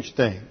changed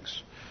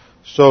things.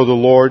 So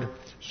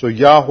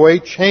Yahweh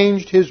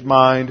changed His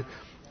mind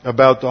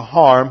about the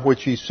harm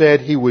which He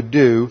said He would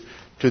do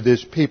to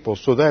this people.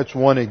 So that's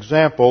one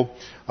example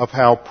of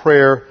how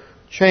prayer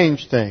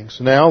changed things.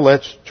 Now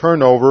let's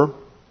turn over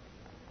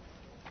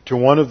to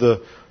one of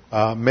the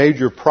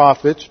major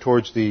prophets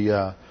towards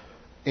the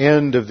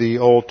end of the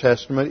Old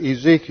Testament,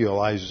 Ezekiel.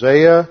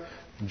 Isaiah,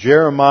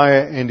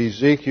 Jeremiah, and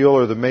Ezekiel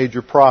are the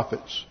major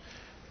prophets.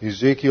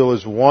 Ezekiel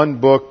is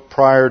one book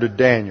prior to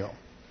Daniel.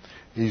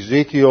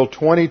 Ezekiel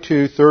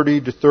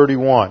 22:30 to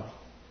 31.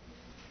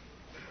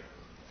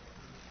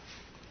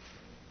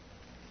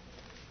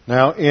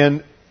 Now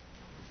in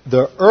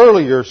the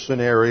earlier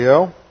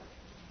scenario,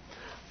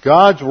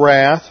 God's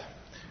wrath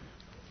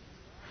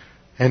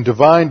and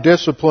divine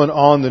discipline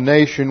on the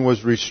nation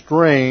was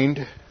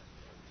restrained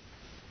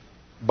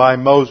by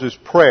Moses'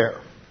 prayer.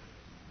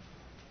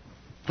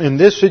 In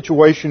this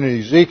situation in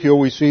Ezekiel,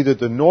 we see that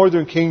the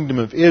northern kingdom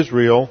of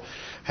Israel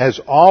has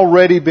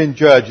already been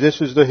judged. This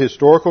is the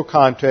historical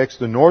context.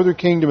 The northern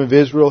kingdom of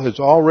Israel has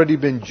already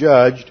been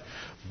judged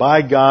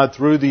by God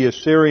through the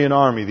Assyrian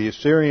army. The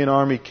Assyrian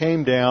army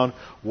came down,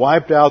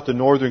 wiped out the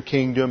northern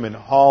kingdom, and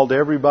hauled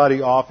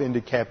everybody off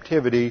into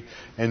captivity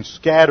and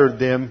scattered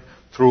them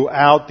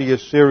throughout the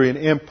Assyrian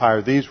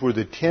Empire. These were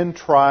the 10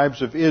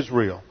 tribes of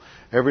Israel.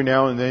 Every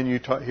now and then you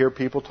hear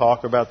people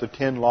talk about the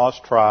 10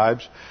 lost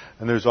tribes,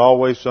 and there's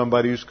always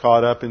somebody who's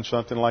caught up in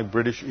something like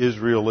British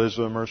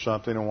Israelism or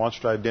something and wants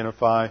to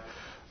identify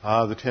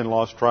the 10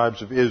 lost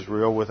tribes of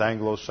Israel with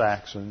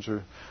Anglo-Saxons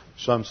or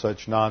some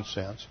such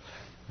nonsense.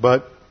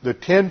 But the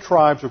 10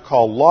 tribes are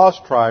called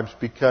lost tribes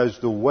because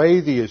the way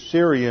the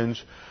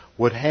Assyrians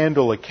would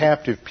handle a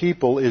captive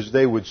people is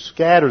they would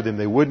scatter them.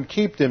 They wouldn't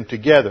keep them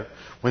together.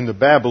 When the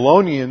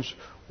Babylonians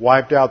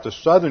wiped out the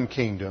southern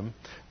kingdom,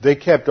 they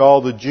kept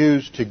all the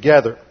Jews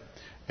together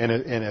in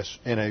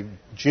a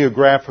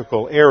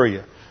geographical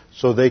area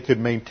so they could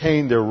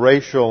maintain their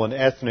racial and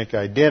ethnic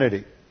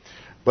identity.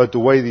 But the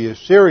way the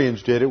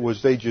Assyrians did it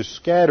was they just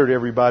scattered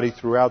everybody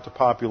throughout the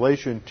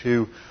population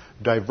to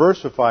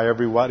diversify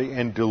everybody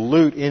and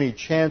dilute any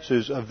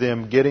chances of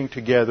them getting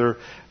together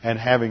and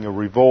having a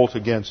revolt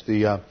against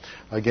the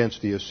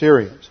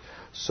Assyrians.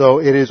 So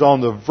it is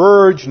on the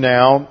verge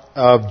now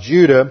of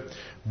Judah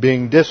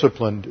being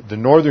disciplined. The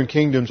northern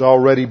kingdom's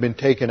already been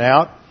taken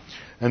out,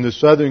 and the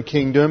southern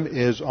kingdom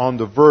is on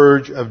the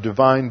verge of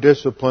divine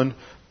discipline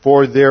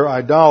for their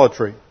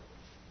idolatry.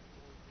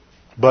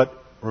 But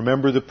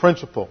remember the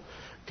principle.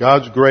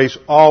 God's grace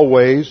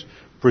always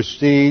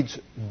precedes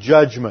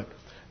judgment.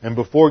 And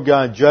before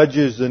God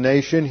judges the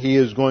nation, He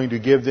is going to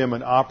give them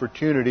an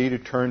opportunity to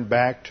turn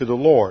back to the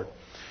Lord.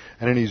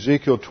 And in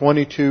Ezekiel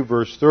 22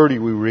 verse 30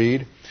 we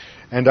read,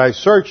 "And I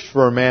searched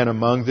for a man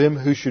among them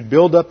who should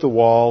build up the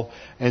wall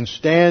and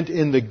stand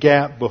in the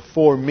gap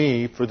before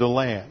me for the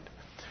land."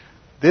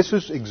 This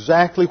is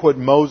exactly what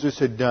Moses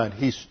had done.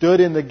 He stood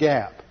in the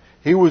gap.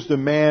 He was the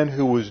man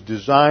who was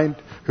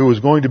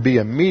going to be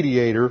a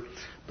mediator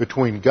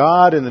between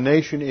God and the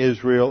nation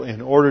Israel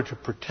in order to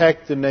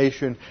protect the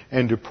nation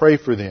and to pray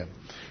for them.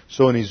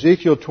 So in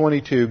Ezekiel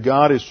 22,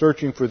 God is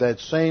searching for that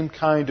same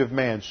kind of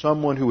man,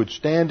 someone who would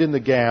stand in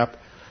the gap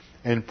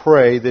and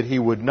pray that He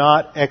would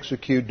not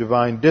execute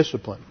divine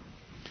discipline.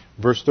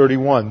 Verse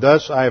 31,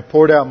 "Thus I have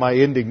poured out my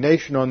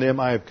indignation on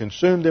them. I have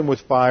consumed them with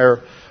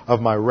fire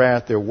of my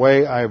wrath. Their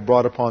way I have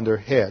brought upon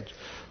their heads."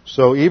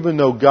 So even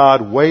though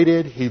God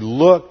waited, He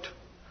looked,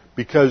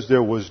 because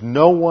there was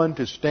no one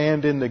to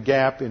stand in the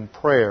gap in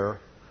prayer,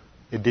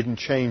 it didn't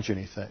change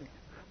anything.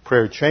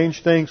 Prayer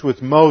changed things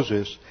with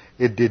Moses.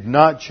 It did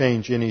not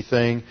change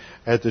anything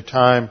at the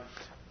time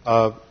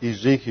of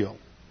Ezekiel.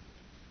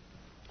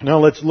 Now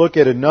let's look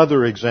at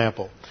another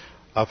example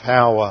of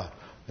how,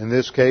 in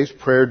this case,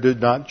 prayer did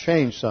not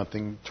change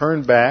something.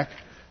 Turn back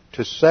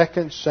to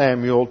 2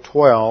 Samuel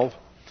 12,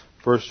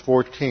 verse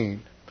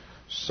 14.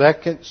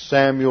 2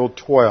 Samuel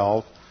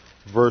 12,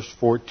 verse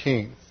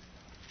 14.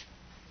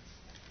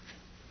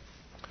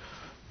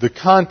 The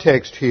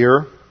context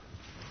here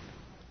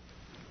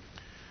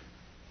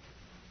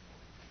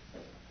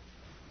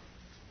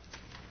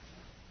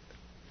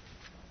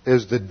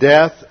is the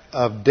death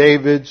of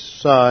David's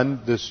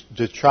son,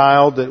 the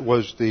child that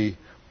was the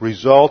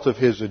result of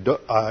his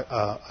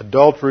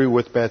adultery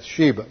with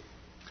Bathsheba.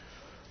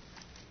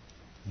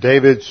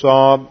 David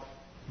saw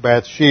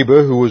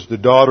Bathsheba, who was the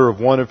daughter of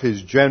one of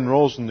his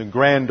generals and the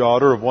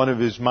granddaughter of one of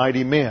his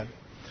mighty men.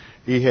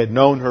 He had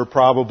known her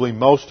probably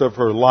most of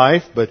her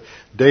life, but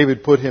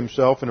David put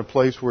himself in a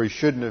place where he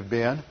shouldn't have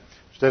been.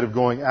 Instead of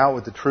going out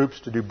with the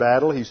troops to do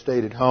battle, he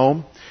stayed at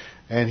home,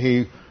 and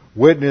he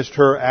witnessed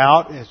her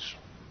out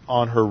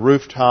on her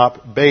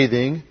rooftop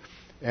bathing,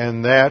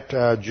 and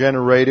that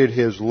generated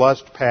his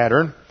lust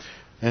pattern.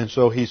 And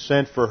so he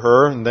sent for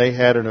her, and they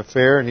had an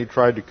affair, and he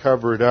tried to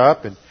cover it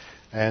up,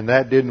 and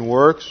that didn't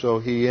work, so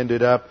he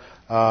ended up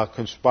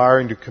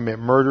conspiring to commit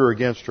murder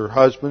against her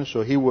husband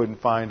so he wouldn't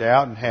find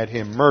out, and had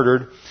him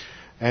murdered.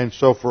 And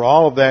so for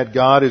all of that,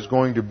 God is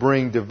going to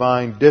bring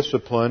divine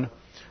discipline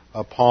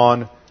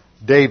upon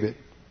David.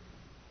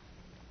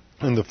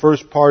 And the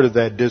first part of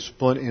that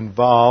discipline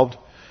involved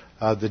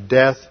the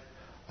death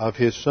of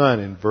his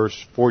son. In verse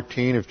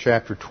 14 of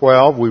chapter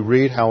 12, we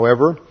read,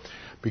 "However,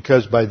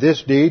 because by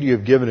this deed you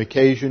have given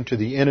occasion to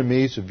the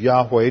enemies of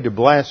Yahweh to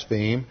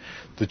blaspheme,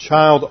 the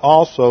child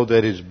also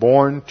that is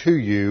born to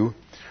you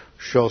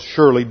shall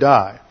surely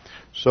die."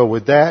 So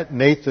with that,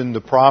 Nathan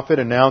the prophet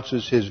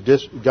announces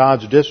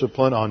God's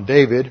discipline on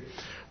David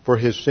for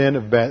his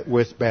sin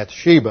with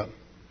Bathsheba.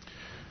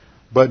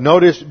 But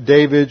notice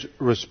David's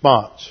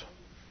response.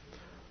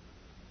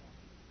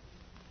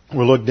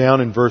 We'll look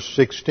down in verse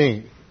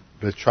 16.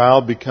 The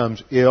child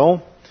becomes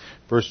ill.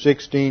 Verse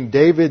 16,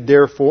 "David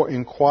therefore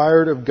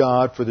inquired of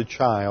God for the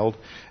child,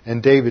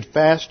 and David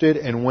fasted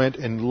and went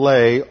and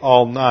lay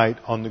all night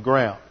on the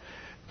ground."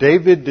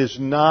 David does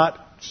not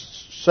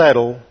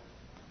settle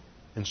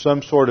in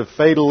some sort of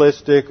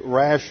fatalistic,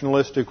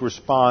 rationalistic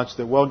response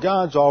that, well,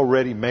 God's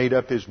already made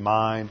up His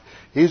mind.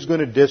 He's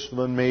going to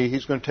discipline me.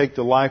 He's going to take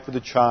the life of the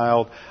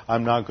child.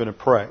 I'm not going to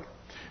pray.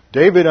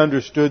 David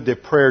understood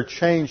that prayer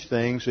changed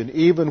things, and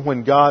even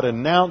when God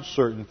announced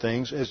certain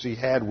things, as He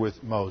had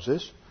with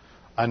Moses,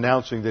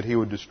 announcing that He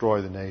would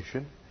destroy the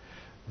nation,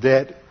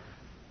 that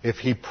if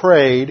he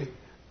prayed,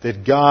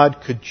 that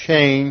God could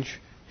change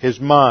his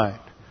mind.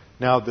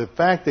 Now, the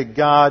fact that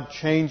God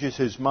changes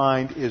His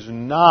mind is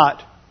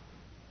not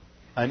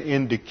an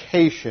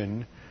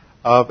indication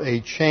of a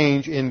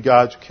change in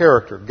God's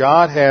character.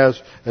 God has,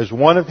 as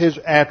one of His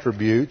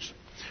attributes,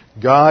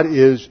 God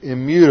is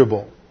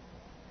immutable.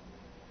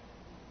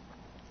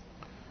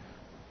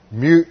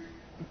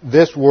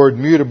 This word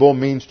mutable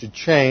means to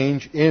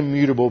change.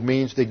 Immutable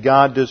means that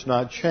God does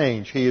not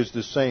change. He is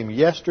the same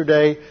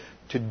yesterday,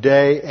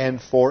 today, and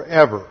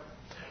forever.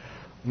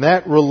 And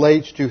that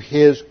relates to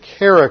His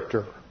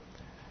character.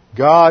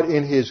 God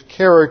in His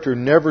character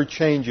never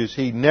changes.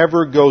 He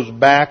never goes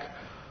back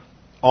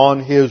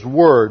on His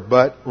word.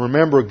 But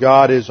remember,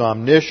 God is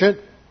omniscient.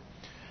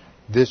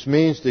 This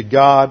means that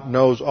God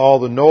knows all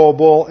the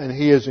knowable, and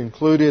He has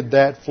included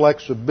that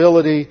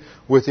flexibility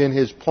within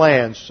His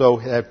plans. So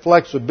that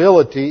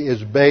flexibility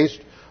is based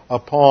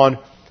upon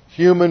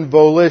human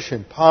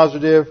volition,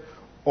 positive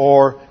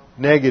or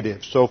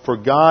negative. So for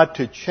God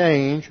to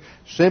change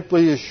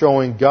simply is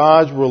showing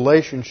God's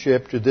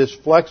relationship to this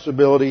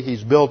flexibility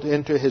He's built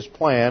into His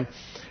plan.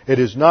 It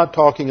is not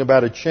talking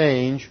about a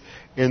change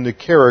in the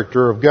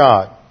character of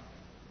God.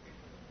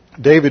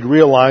 David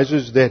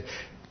realizes that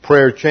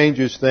prayer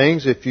changes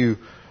things. If you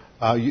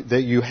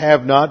that you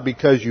have not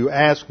because you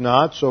ask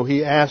not. So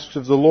he asks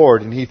of the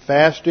Lord, and he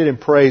fasted and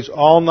prays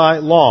all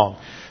night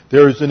long.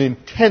 There is an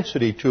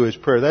intensity to his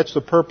prayer. That's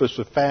the purpose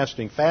of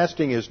fasting.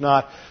 Fasting is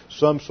not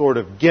some sort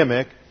of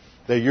gimmick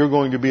that you're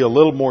going to be a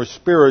little more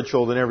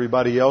spiritual than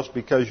everybody else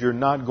because you're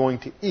not going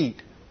to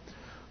eat.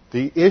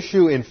 The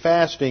issue in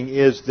fasting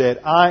is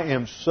that I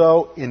am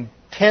so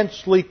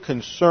intensely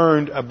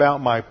concerned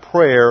about my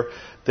prayer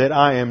that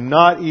I am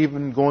not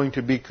even going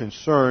to be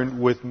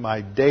concerned with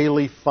my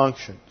daily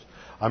functions.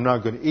 I'm not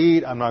going to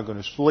eat, I'm not going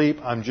to sleep,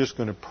 I'm just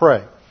going to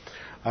pray.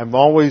 I'm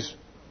always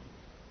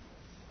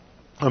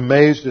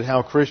amazed at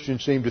how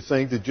Christians seem to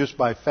think that just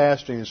by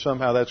fasting and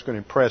somehow that's going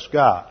to impress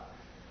God.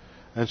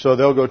 And so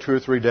they'll go 2 or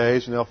 3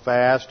 days and they'll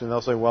fast and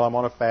they'll say, well, I'm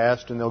on a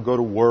fast, and they'll go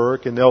to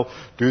work and they'll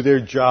do their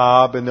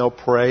job and they'll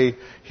pray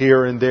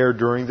here and there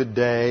during the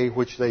day,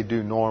 which they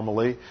do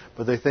normally.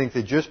 But they think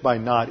that just by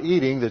not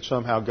eating that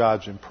somehow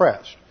God's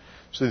impressed.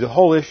 So the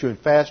whole issue in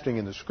fasting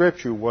in the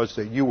Scripture was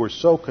that you were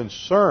so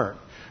concerned,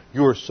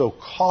 you were so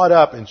caught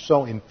up and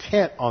so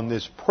intent on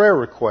this prayer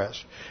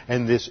request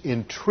and this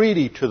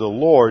entreaty to the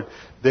Lord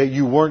that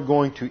you weren't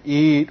going to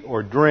eat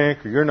or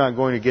drink, or you're not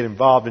going to get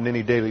involved in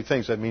any daily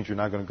things. That means you're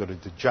not going to go to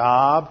the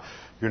job,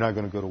 you're not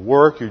going to go to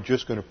work, you're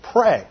just going to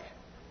pray.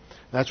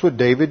 That's what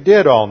David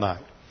did all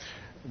night.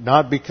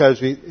 Not because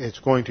it's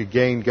going to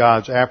gain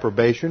God's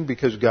approbation,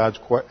 because God's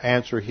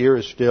answer here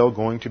is still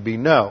going to be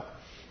no.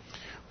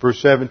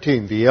 Verse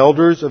 17, the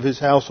elders of his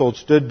household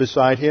stood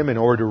beside him in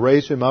order to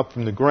raise him up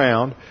from the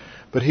ground,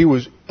 but he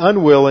was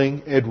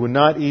unwilling and would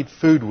not eat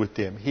food with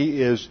them.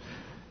 He is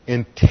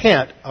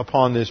intent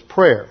upon this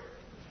prayer.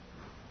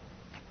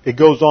 It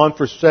goes on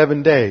for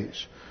 7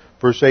 days.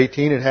 Verse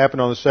 18, it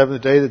happened on the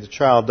 7th day that the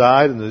child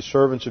died, and the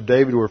servants of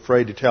David were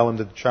afraid to tell him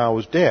that the child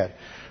was dead.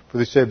 For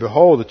they said,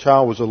 behold, the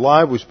child was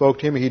alive. We spoke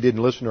to him, and he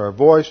didn't listen to our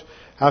voice.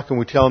 How can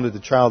we tell him that the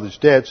child is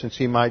dead, since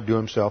he might do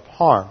himself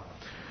harm?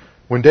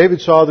 When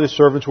David saw that his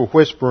servants were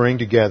whispering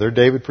together,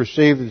 David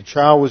perceived that the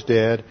child was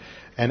dead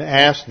and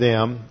asked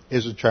them,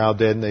 is the child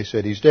dead? And they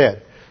said, he's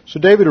dead. So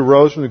David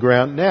arose from the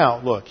ground. Now,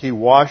 look, he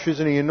washes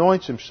and he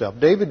anoints himself.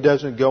 David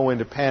doesn't go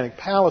into panic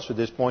palace at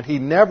this point. He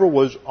never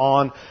was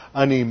on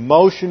an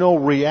emotional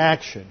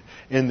reaction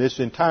in this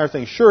entire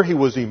thing. Sure, he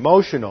was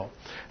emotional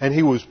and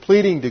he was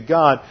pleading to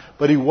God,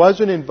 but he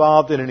wasn't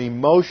involved in an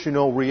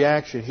emotional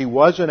reaction. He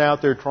wasn't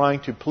out there trying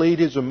to plead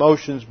his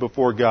emotions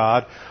before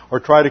God or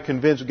try to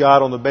convince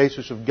God on the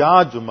basis of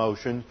God's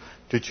emotion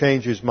to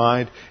change his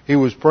mind. He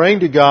was praying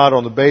to God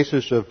on the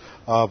basis of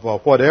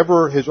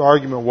whatever his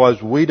argument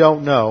was, we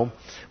don't know,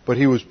 but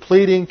he was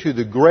pleading to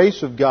the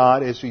grace of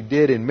God as he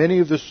did in many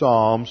of the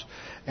Psalms.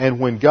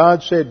 And when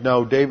God said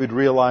no, David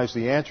realized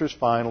the answer is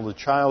final, the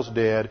child's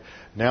dead,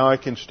 now I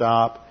can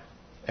stop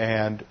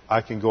and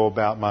I can go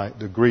about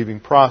the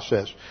grieving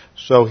process.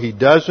 So he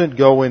doesn't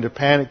go into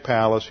panic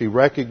palace. He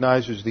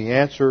recognizes the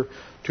answer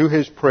to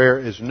his prayer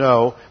is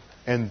no,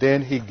 and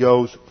then he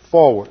goes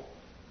forward.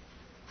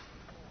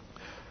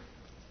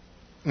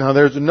 Now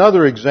there's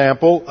another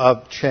example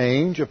of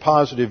change, a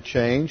positive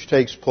change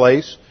takes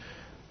place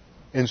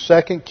in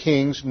 2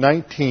 Kings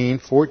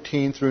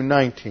 19:14 through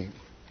 19.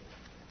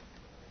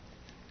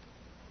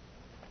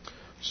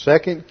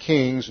 2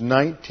 Kings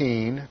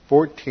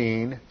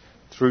 19:14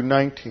 through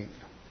 19.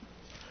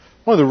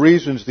 One of the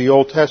reasons the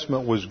Old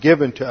Testament was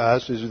given to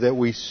us is that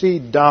we see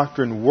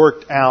doctrine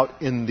worked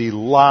out in the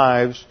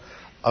lives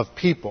of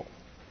people.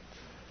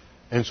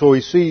 And so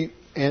we see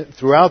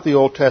throughout the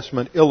Old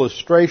Testament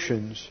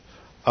illustrations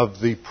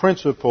of the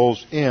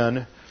principles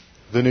in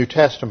the New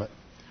Testament.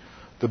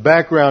 The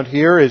background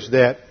here is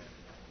that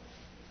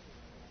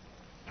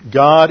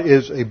God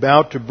is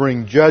about to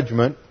bring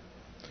judgment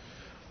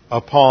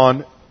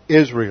upon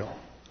Israel.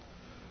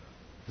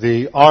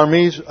 The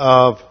armies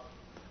of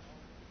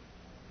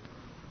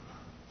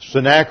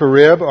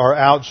Sennacherib are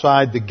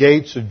outside the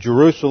gates of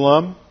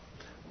Jerusalem.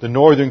 The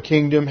northern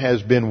kingdom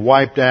has been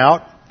wiped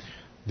out.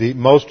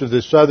 Most of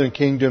the southern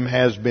kingdom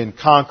has been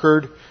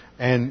conquered,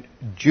 and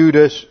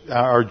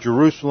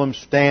Jerusalem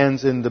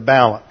stands in the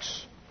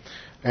balance.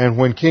 And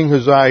when King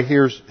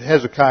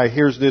Hezekiah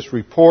hears this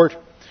report,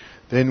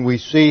 then we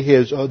see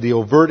the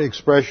overt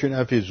expression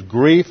of his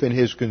grief and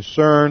his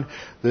concern.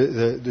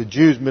 The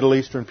Jews, Middle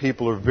Eastern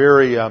people, are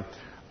very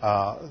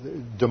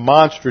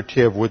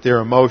demonstrative with their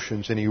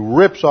emotions, and he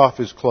rips off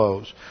his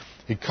clothes.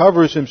 He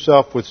covers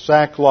himself with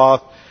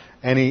sackcloth,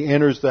 and he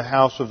enters the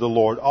house of the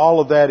Lord. All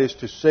of that is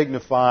to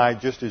signify,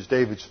 just as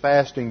David's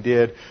fasting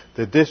did,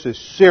 that this is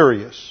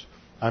serious.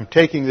 I'm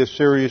taking this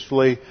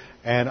seriously,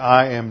 and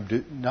I am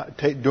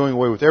doing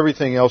away with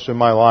everything else in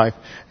my life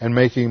and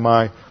making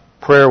my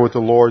prayer with the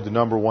Lord the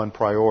number one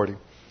priority.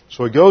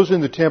 So he goes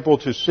in the temple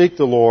to seek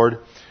the Lord,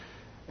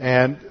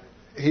 and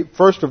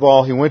first of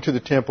all, he went to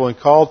the temple and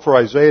called for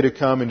Isaiah to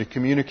come and to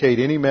communicate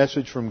any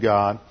message from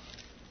God.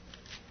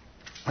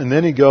 And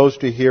then he goes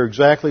to hear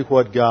exactly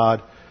what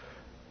God,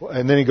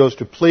 and then he goes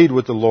to plead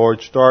with the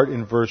Lord. Start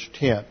in verse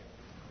 10.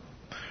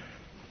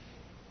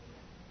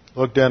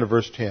 Look down to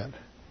verse 10.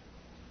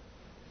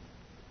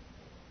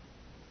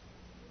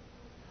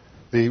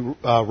 the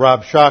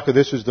Rabshakeh.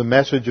 This is the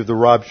message of the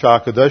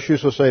Rabshakeh. Thus you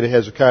shall say to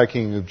Hezekiah,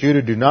 king of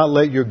Judah, do not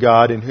let your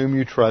God in whom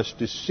you trust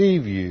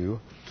deceive you,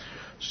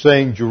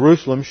 saying,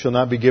 Jerusalem shall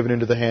not be given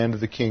into the hand of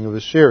the king of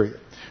Assyria.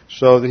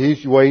 So that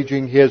he's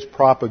waging his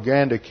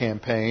propaganda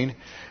campaign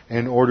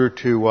in order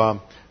to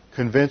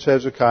convince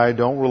Hezekiah,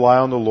 don't rely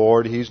on the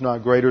Lord. He's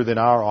not greater than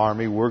our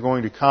army. We're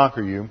going to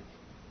conquer you.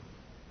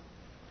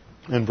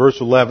 In verse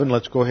 11,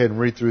 let's go ahead and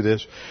read through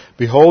this.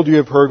 Behold, you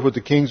have heard what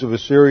the kings of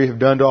Assyria have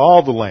done to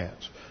all the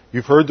lands.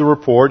 You've heard the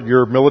report.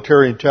 Your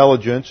military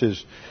intelligence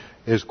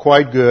is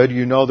quite good.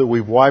 You know that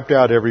we've wiped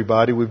out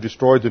everybody. We've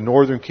destroyed the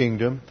northern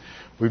kingdom.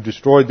 We've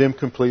destroyed them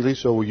completely.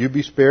 So will you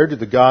be spared to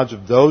the gods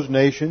of those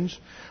nations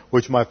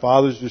which my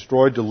fathers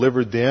destroyed,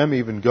 delivered them,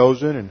 even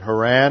Gozan and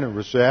Haran and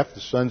Rezeph, the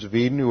sons of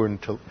Eden, who were in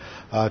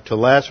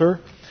Telassar?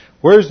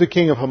 Where's the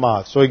king of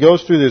Hamath? So he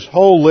goes through this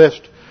whole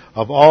list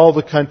of all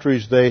the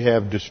countries they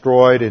have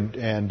destroyed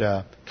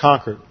and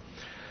conquered.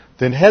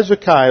 Then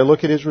Hezekiah,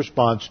 look at his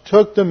response,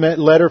 took the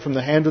letter from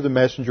the hand of the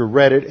messenger,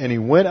 read it, and he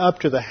went up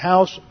to the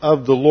house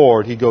of the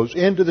Lord. He goes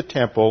into the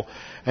temple,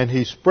 and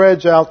he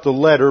spreads out the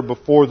letter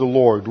before the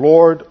Lord.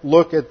 Lord,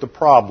 look at the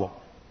problem.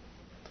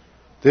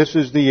 This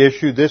is the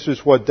issue. This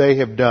is what they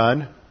have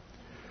done.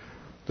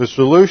 The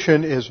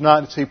solution is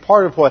not... See,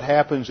 part of what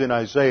happens in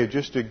Isaiah,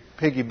 just to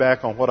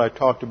piggyback on what I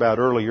talked about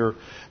earlier,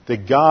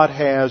 that God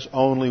has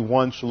only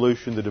one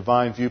solution, the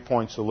divine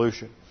viewpoint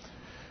solution.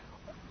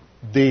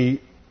 The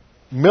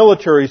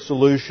military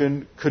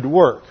solution could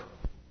work.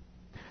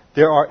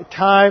 There are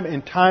time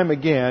and time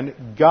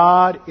again,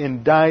 God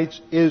indicts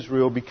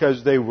Israel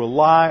because they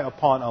rely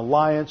upon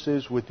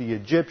alliances with the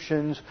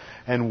Egyptians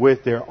and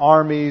with their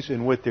armies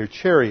and with their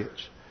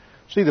chariots.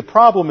 See, the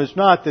problem is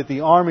not that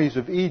the armies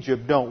of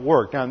Egypt don't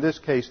work. Now, in this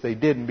case, they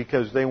didn't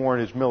because they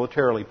weren't as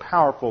militarily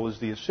powerful as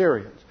the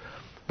Assyrians.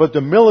 But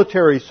the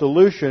military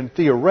solution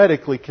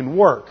theoretically can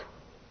work.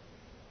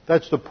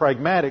 That's the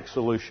pragmatic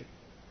solution.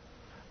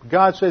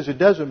 God says it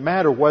doesn't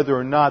matter whether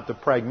or not the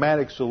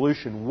pragmatic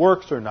solution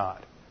works or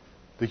not.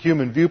 The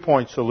human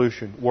viewpoint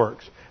solution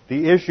works.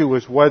 The issue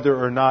is whether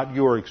or not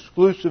you are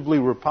exclusively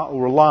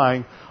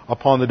relying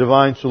upon the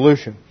divine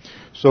solution.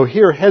 So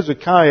here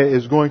Hezekiah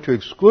is going to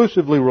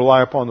exclusively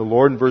rely upon the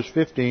Lord. In verse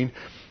 15,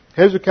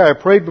 Hezekiah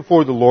prayed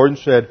before the Lord and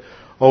said,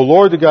 O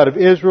Lord, the God of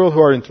Israel,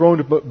 who art enthroned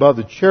above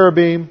the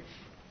cherubim,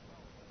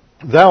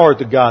 Thou art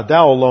the God,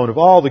 Thou alone, of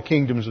all the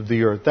kingdoms of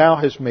the earth. Thou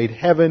hast made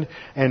heaven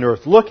and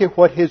earth. Look at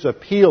what his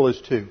appeal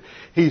is to.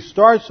 He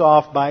starts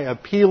off by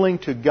appealing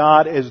to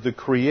God as the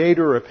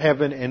creator of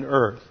heaven and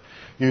earth.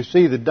 You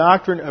see, the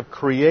doctrine of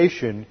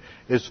creation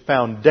is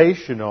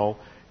foundational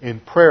in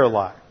prayer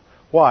life.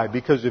 Why?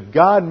 Because if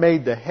God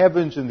made the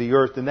heavens and the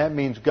earth, then that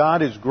means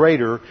God is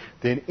greater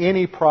than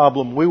any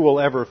problem we will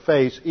ever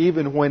face,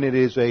 even when it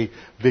is a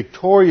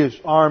victorious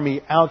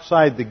army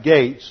outside the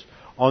gates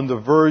on the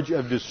verge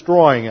of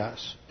destroying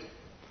us.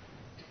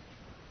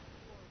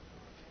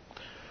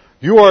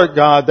 You art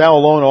God, Thou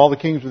alone, all the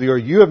kings of the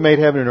earth. You have made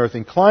heaven and earth.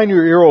 Incline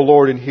your ear, O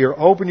Lord, and hear.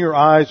 Open your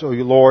eyes, O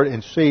Lord,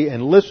 and see,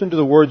 and listen to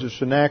the words of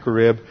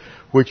Sennacherib,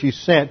 which he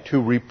sent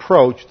to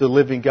reproach the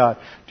living God.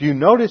 Do you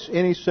notice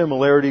any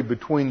similarity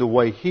between the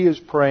way he is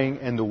praying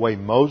and the way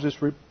Moses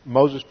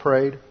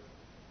prayed?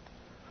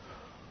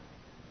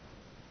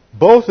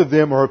 Both of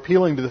them are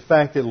appealing to the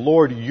fact that,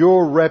 Lord,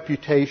 your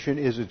reputation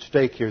is at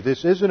stake here.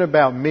 This isn't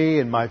about me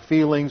and my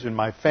feelings and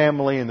my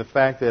family and the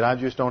fact that I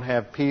just don't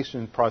have peace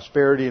and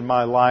prosperity in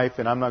my life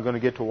and I'm not going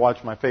to get to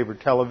watch my favorite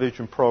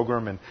television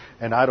program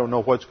and I don't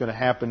know what's going to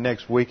happen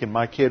next week and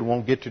my kid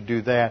won't get to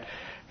do that.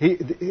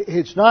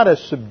 It's not a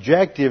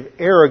subjective,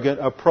 arrogant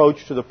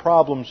approach to the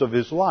problems of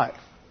his life.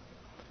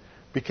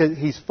 Because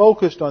he's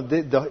focused on,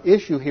 the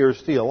issue here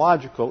is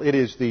theological. It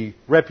is the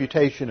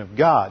reputation of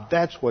God.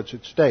 That's what's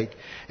at stake.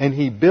 And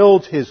he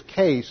builds his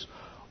case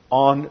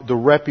on the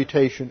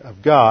reputation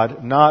of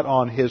God, not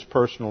on his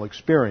personal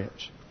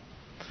experience.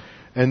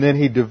 And then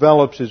he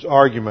develops his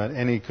argument,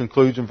 and he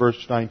concludes in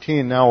verse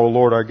 19, Now, O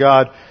Lord our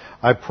God,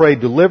 I pray,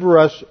 deliver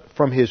us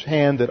from his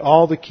hand, that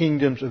all the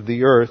kingdoms of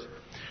the earth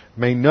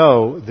may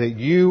know that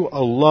you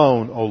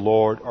alone, O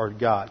Lord, are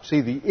God. See,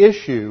 the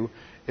issue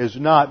is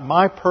not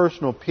my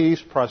personal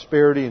peace,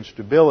 prosperity, and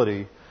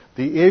stability.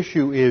 The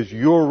issue is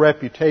your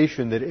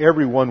reputation, that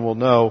everyone will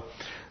know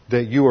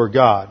that you are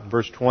God.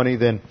 Verse 20,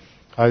 Then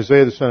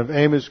Isaiah the son of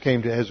Amos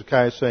came to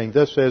Hezekiah saying,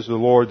 Thus says the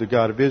Lord, the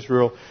God of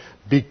Israel,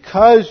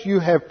 because you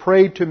have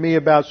prayed to me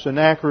about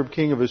Sennacherib,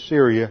 king of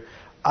Assyria,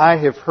 I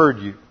have heard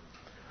you.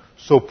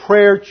 So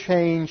prayer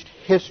changed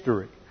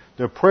history.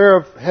 The prayer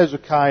of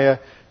Hezekiah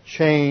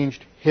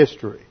changed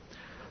history.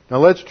 Now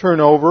let's turn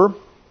over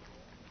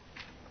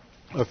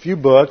a few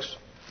books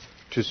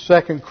to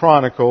 2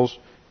 Chronicles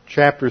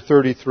chapter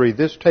 33.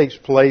 This takes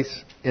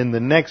place in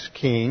the next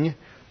king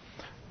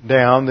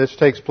down. This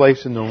takes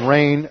place in the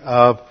reign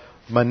of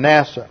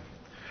Manasseh.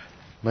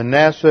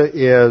 Manasseh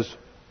is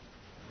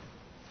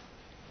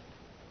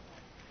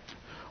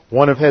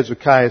one of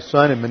Hezekiah's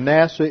sons, and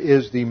Manasseh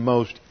is the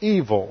most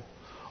evil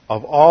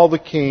of all the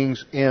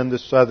kings in the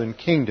southern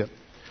kingdom.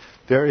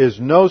 There is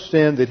no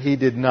sin that he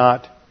did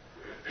not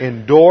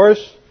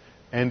endorse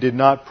and did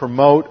not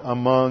promote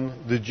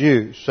among the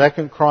Jews.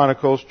 2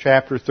 Chronicles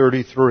chapter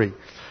 33.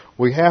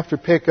 We have to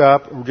pick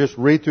up, just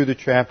read through the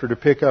chapter to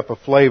pick up a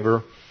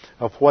flavor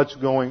of what's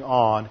going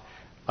on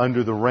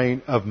under the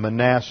reign of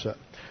Manasseh.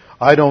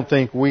 I don't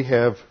think we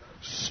have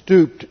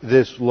stooped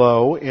this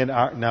low in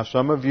our... Now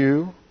some of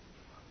you,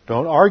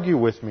 don't argue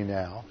with me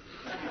now.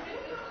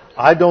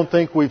 I don't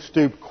think we've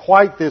stooped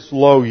quite this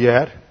low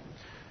yet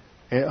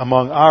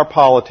among our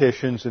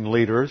politicians and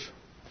leaders,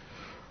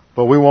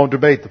 but we won't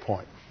debate the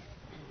point.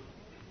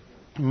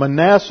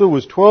 Manasseh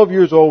was 12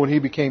 years old when he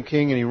became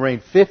king, and he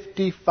reigned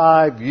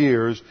 55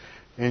 years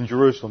in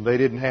Jerusalem. They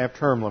didn't have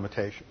term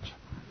limitations.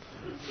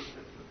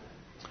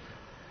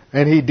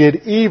 And he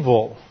did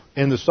evil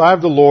in the sight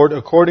of the Lord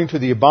according to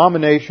the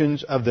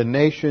abominations of the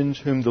nations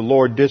whom the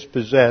Lord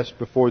dispossessed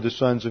before the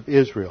sons of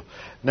Israel.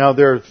 Now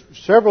there are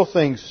several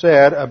things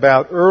said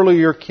about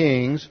earlier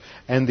kings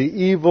and the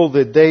evil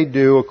that they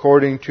do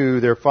according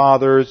to their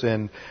fathers,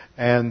 and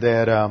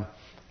that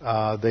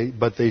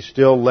but they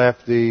still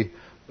left the...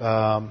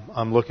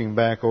 I'm looking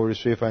back over to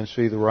see if I can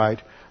see the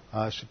right.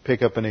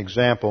 Pick up an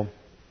example.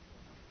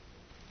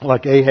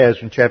 Like Ahaz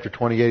in chapter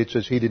 28, it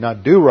says, he did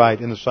not do right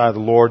in the sight of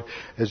the Lord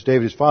as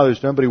David his father has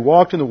done, but he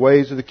walked in the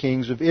ways of the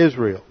kings of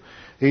Israel.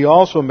 He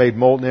also made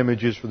molten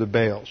images for the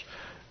Baals,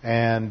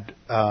 and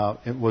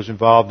it was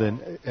involved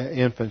in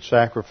infant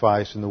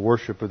sacrifice and the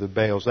worship of the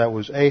Baals. That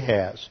was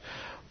Ahaz.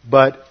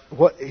 But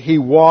he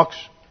walks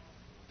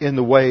in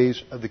the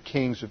ways of the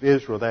kings of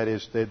Israel. That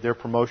is, their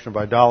promotion of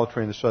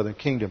idolatry in the southern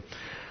kingdom.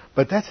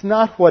 But that's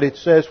not what it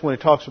says when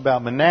it talks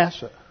about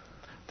Manasseh.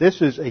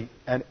 This is a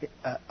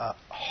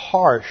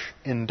harsh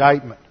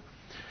indictment.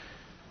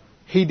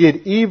 He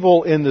did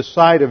evil in the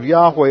sight of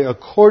Yahweh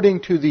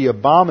according to the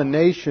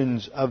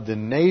abominations of the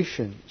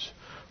nations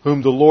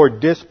whom the Lord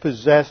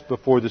dispossessed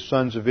before the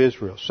sons of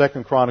Israel.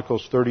 2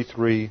 Chronicles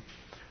 33,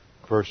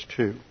 verse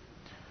 2.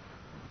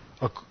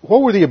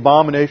 What were the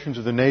abominations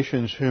of the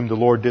nations whom the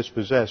Lord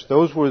dispossessed?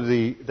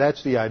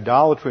 That's the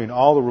idolatry and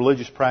all the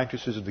religious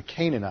practices of the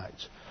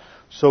Canaanites.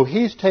 So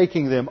he's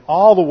taking them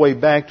all the way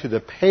back to the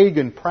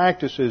pagan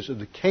practices of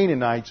the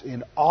Canaanites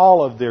in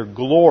all of their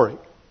glory,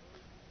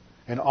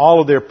 and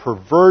all of their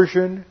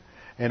perversion,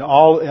 and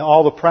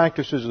all the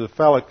practices of the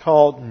phallic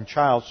cult and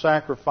child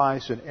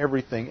sacrifice and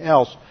everything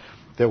else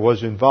that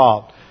was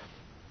involved.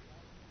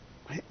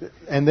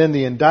 And then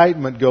the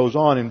indictment goes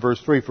on in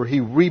verse 3, for he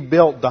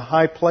rebuilt the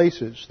high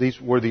places.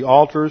 These were the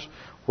altars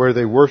where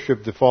they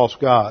worshipped the false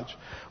gods,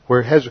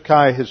 where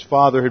Hezekiah his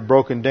father had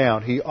broken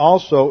down. He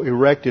also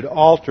erected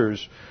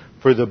altars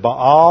for the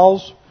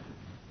Baals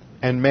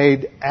and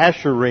made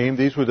Asherim.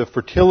 These were the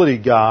fertility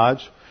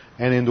gods.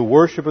 And in the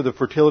worship of the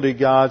fertility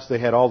gods, they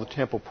had all the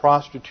temple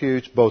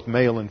prostitutes, both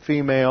male and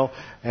female.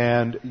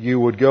 And you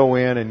would go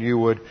in and you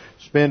would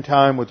spend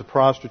time with the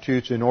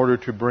prostitutes in order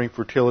to bring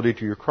fertility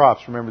to your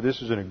crops. Remember,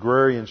 this is an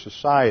agrarian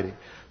society,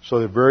 so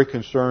they're very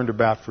concerned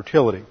about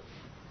fertility.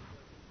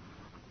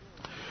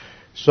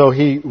 So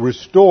he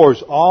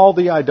restores all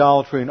the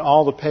idolatry and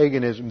all the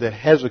paganism that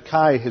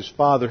Hezekiah his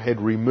father had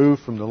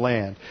removed from the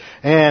land.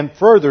 And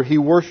further, he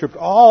worshipped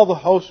all the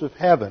hosts of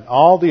heaven,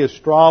 all the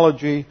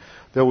astrology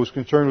that was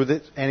concerned with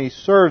it, and he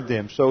served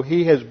them. So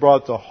he has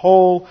brought the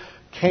whole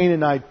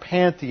Canaanite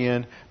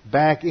pantheon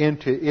back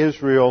into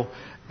Israel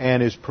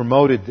and is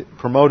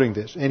promoting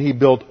this. And he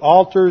built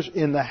altars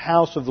in the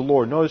house of the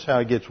Lord. Notice how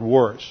it gets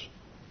worse.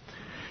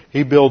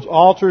 He builds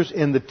altars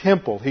in the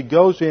temple. He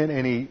goes in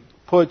and he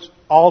puts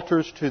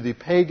altars to the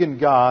pagan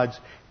gods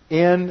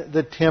in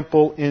the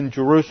temple in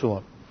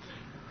Jerusalem.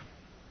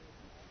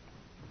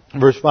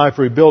 Verse 5,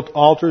 for he built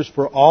altars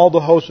for all the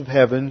hosts of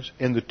heavens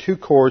in the two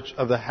courts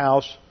of the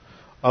house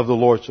of the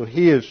Lord. So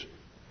he is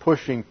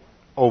pushing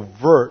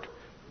overt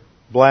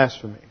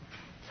blasphemy.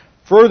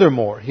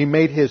 Furthermore, he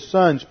made his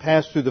sons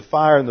pass through the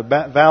fire in the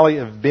valley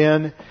of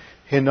Ben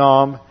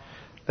Hinnom.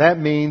 That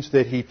means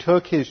that he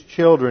took his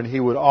children, he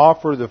would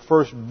offer the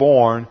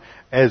firstborn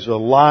as a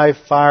live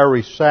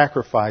fiery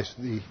sacrifice.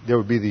 There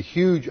would be the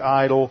huge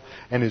idol,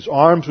 and his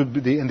arms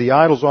would be, and the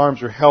idol's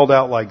arms are held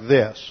out like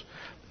this.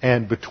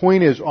 And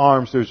between his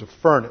arms there's a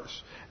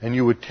furnace. And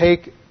you would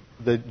take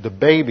the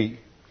baby,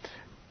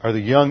 or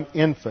the young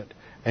infant,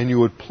 and you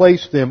would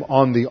place them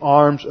on the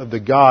arms of the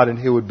god, and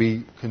he would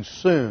be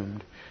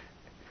consumed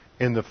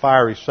in the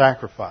fiery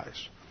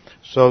sacrifice.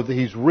 So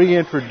he's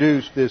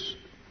reintroduced this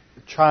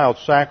child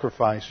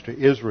sacrifice to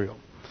Israel.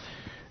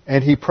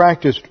 And he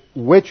practiced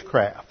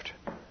witchcraft,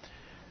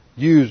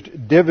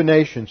 used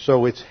divination,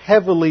 so it's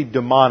heavily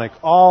demonic.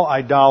 All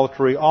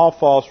idolatry, all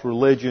false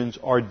religions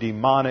are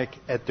demonic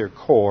at their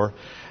core.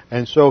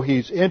 And so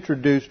he's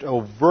introduced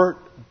overt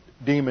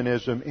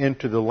demonism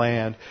into the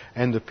land,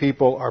 and the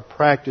people are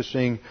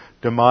practicing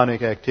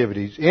demonic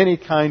activities. Any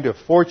kind of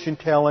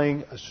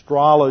fortune-telling,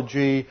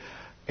 astrology,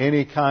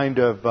 any kind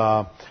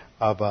of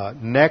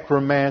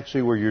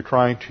necromancy where you're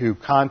trying to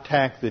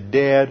contact the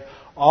dead,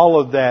 all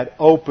of that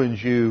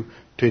opens you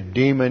to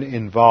demon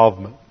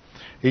involvement.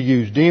 He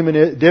used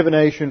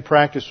divination,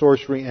 practiced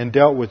sorcery, and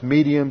dealt with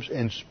mediums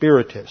and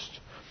spiritists.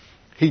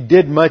 he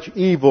did much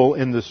evil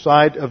in the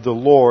sight of the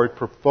Lord,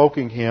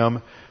 provoking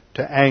him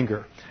to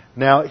anger.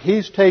 Now,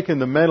 he's taken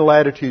the mental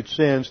attitude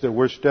sins that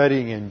we're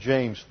studying in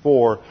James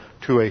 4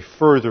 to a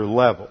further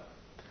level.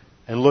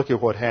 And look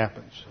at what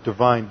happens.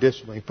 Divine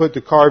discipline. He put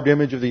the carved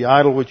image of the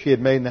idol which he had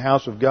made in the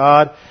house of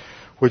God,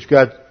 which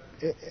got,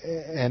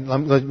 and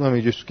let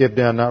me just skip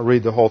down, not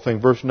read the whole thing.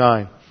 Verse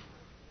 9.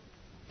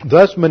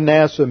 Thus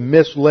Manasseh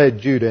misled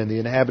Judah and the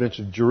inhabitants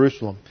of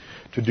Jerusalem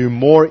to do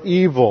more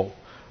evil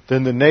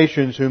than the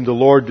nations whom the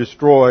Lord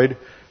destroyed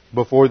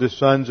before the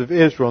sons of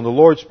Israel. And the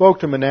Lord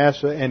spoke to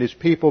Manasseh and his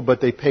people, but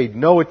they paid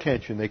no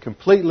attention. They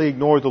completely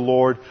ignored the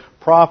Lord.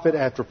 Prophet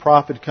after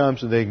prophet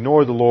comes and they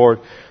ignore the Lord.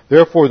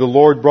 Therefore the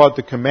Lord brought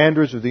the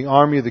commanders of the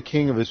army of the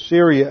king of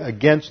Assyria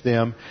against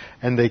them,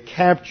 and they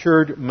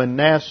captured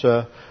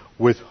Manasseh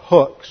with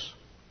hooks.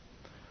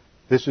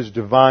 This is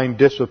divine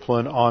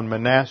discipline on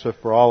Manasseh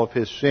for all of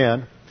his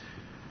sin.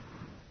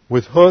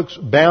 With hooks,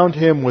 bound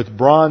him with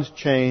bronze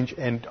chains,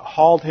 and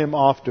hauled him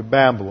off to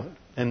Babylon.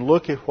 And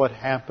look at what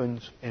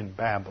happens in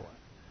Babylon.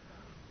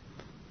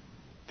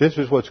 This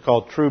is what's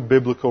called true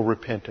biblical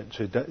repentance.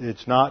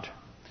 It's not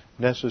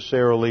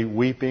necessarily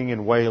weeping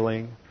and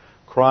wailing,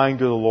 crying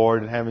to the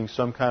Lord and having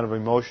some kind of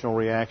emotional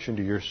reaction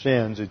to your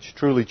sins. It's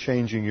truly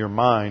changing your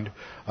mind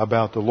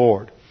about the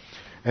Lord.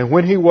 And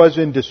when he was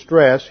in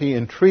distress, he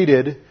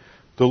entreated,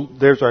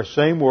 there's our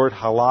same word,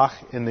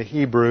 halach in the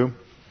Hebrew,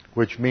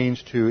 which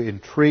means to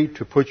entreat,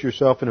 to put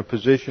yourself in a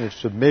position of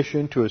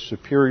submission to a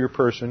superior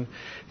person.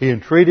 He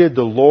entreated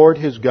the Lord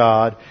his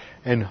God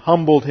and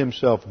humbled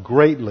himself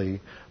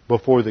greatly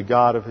before the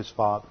God of his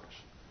fathers.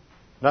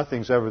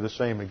 Nothing's ever the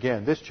same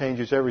again. This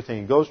changes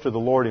everything. He goes to the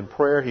Lord in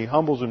prayer. He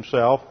humbles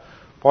himself.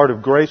 Part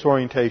of grace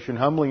orientation,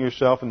 humbling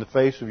yourself in the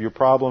face of your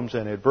problems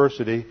and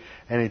adversity,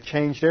 and it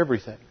changed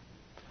everything.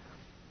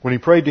 When he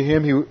prayed to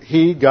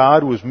him,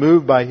 God, was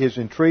moved by his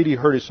entreaty,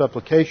 heard his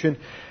supplication,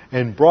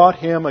 and brought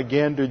him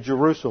again to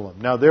Jerusalem.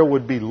 Now, there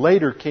would be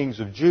later kings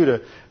of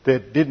Judah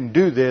that didn't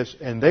do this,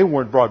 and they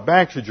weren't brought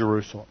back to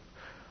Jerusalem.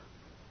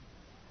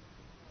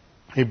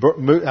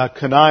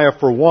 Coniah,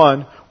 for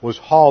one, was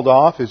hauled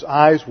off. His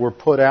eyes were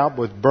put out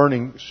with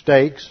burning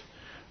stakes.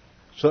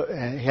 So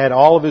he had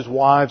all of his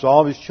wives,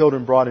 all of his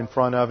children brought in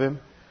front of him,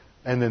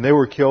 and then they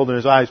were killed and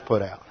his eyes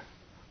put out.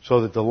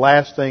 So that the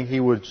last thing he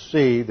would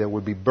see that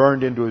would be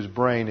burned into his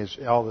brain is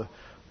all the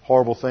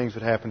horrible things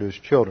that happened to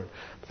his children.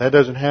 But that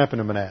doesn't happen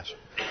to Manasseh.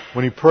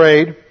 When he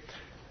prayed,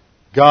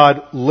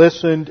 God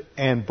listened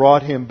and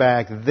brought him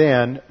back.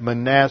 Then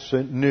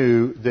Manasseh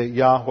knew that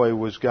Yahweh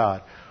was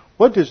God.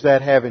 What does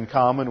that have in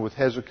common with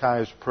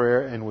Hezekiah's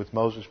prayer and with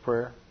Moses'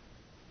 prayer?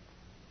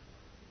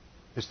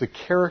 It's the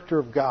character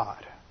of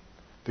God.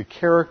 The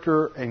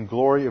character and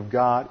glory of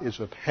God is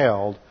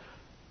upheld,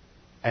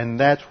 and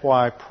that's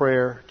why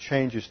prayer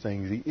changes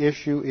things. The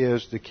issue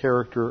is the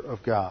character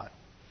of God.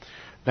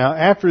 Now,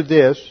 after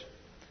this,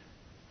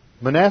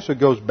 Manasseh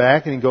goes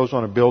back and he goes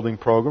on a building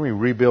program. He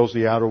rebuilds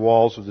the outer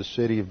walls of the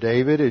city of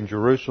David in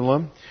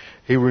Jerusalem.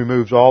 He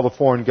removes all the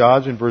foreign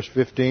gods in verse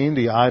 15,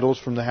 the idols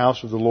from the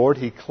house of the Lord.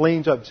 He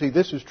cleans up. See,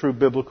 this is true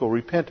biblical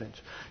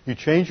repentance. You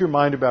change your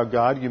mind about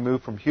God. You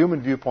move from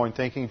human viewpoint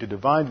thinking to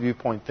divine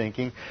viewpoint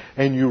thinking,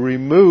 and you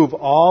remove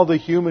all the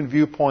human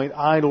viewpoint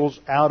idols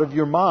out of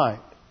your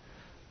mind.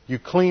 You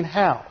clean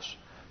house.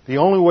 The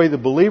only way the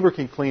believer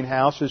can clean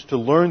house is to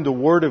learn the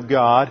Word of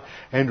God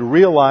and to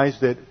realize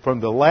that from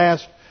the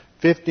last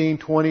 15,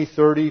 20,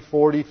 30,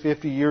 40,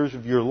 50 years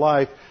of your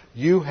life,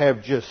 you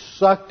have just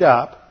sucked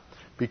up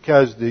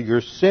because your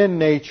sin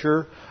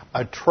nature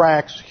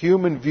attracts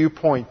human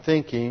viewpoint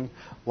thinking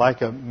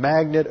like a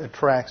magnet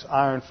attracts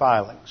iron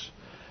filings.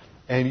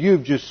 And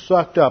you've just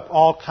sucked up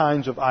all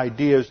kinds of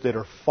ideas that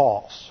are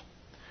false.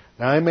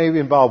 Now, it may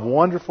involve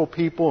wonderful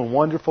people and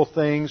wonderful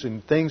things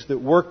and things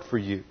that work for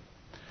you.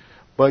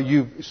 But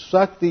you've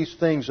sucked these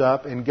things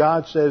up, and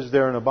God says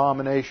they're an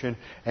abomination,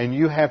 and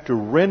you have to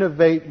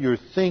renovate your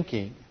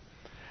thinking.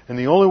 And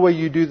the only way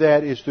you do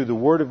that is through the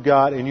Word of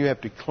God, and you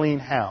have to clean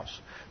house.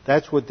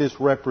 That's what this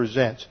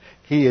represents.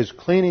 He is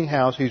cleaning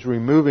house. He's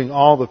removing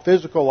all the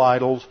physical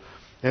idols,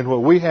 and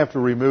what we have to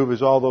remove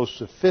is all those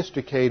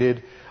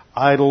sophisticated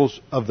idols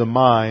of the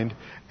mind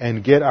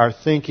and get our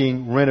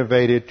thinking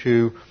renovated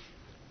to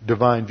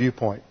divine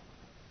viewpoint.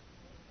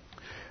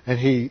 And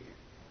he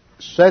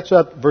sets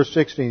up, verse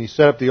 16, he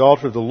set up the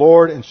altar of the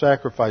Lord and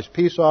sacrificed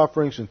peace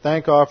offerings and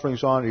thank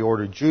offerings on it. He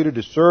ordered Judah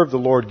to serve the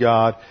Lord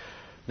God.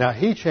 Now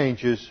he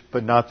changes,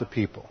 but not the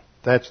people.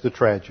 That's the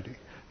tragedy.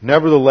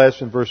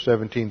 Nevertheless, in verse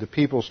 17, the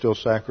people still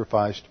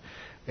sacrificed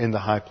in the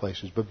high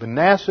places. But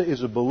Manasseh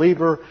is a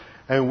believer,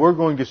 and we're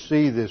going to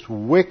see this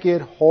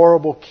wicked,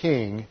 horrible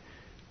king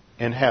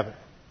in heaven.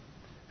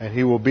 And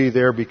he will be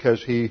there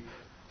because he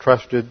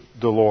trusted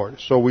the Lord.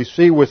 So we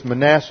see with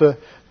Manasseh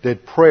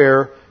that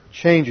prayer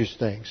changes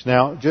things.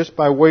 Now, just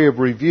by way of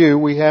review,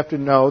 we have to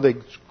know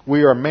that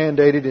we are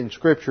mandated in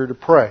Scripture to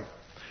pray.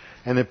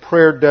 And that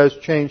prayer does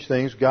change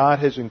things. God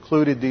has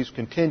included these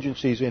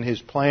contingencies in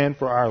His plan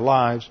for our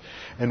lives,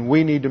 and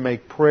we need to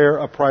make prayer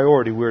a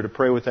priority. We're to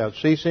pray without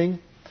ceasing.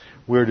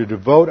 We're to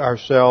devote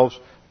ourselves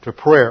to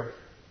prayer.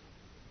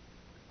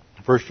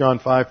 1 John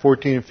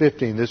 5:14 and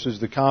 15. This is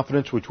the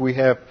confidence which we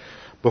have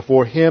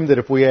before Him, that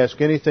if we ask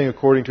anything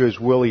according to His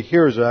will, He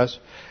hears us.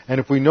 And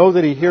if we know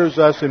that He hears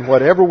us in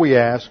whatever we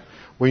ask,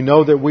 we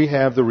know that we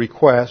have the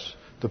requests,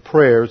 the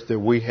prayers that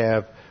we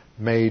have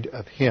made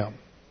of Him.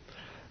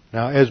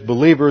 Now, as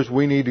believers,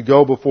 we need to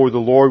go before the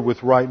Lord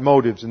with right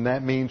motives, and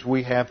that means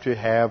we have to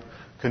have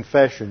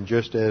confession,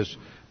 just as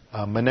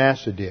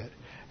Manasseh did.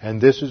 And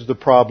this is the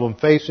problem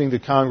facing the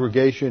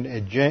congregation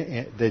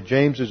that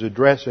James is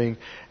addressing,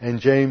 and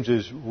James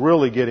is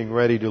really getting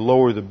ready to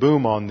lower the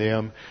boom on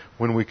them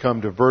when we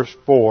come to verse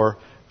 4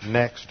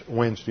 next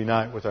Wednesday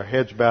night with our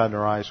heads bowed and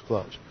our eyes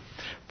closed.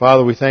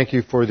 Father, we thank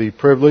You for the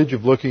privilege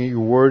of looking at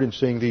Your Word and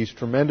seeing these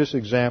tremendous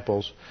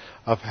examples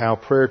of how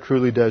prayer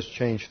truly does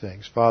change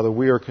things. Father,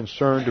 we are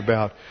concerned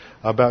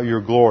about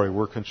Your glory.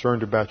 We're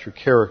concerned about Your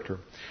character.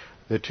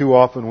 That too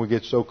often we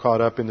get so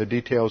caught up in the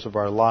details of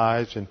our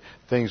lives and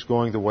things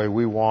going the way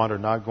we want or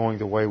not going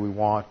the way we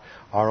want,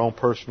 our own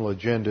personal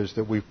agendas,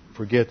 that we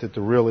forget that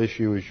the real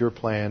issue is Your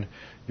plan,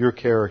 Your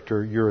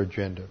character, Your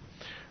agenda.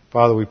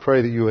 Father, we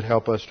pray that You would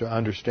help us to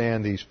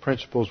understand these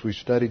principles we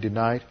studied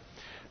tonight,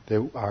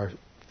 that our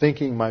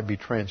thinking might be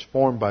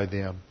transformed by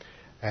them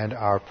and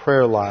our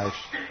prayer lives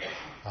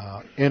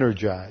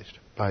energized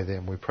by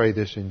them. We pray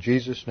this in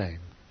Jesus' name.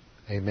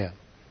 Amen.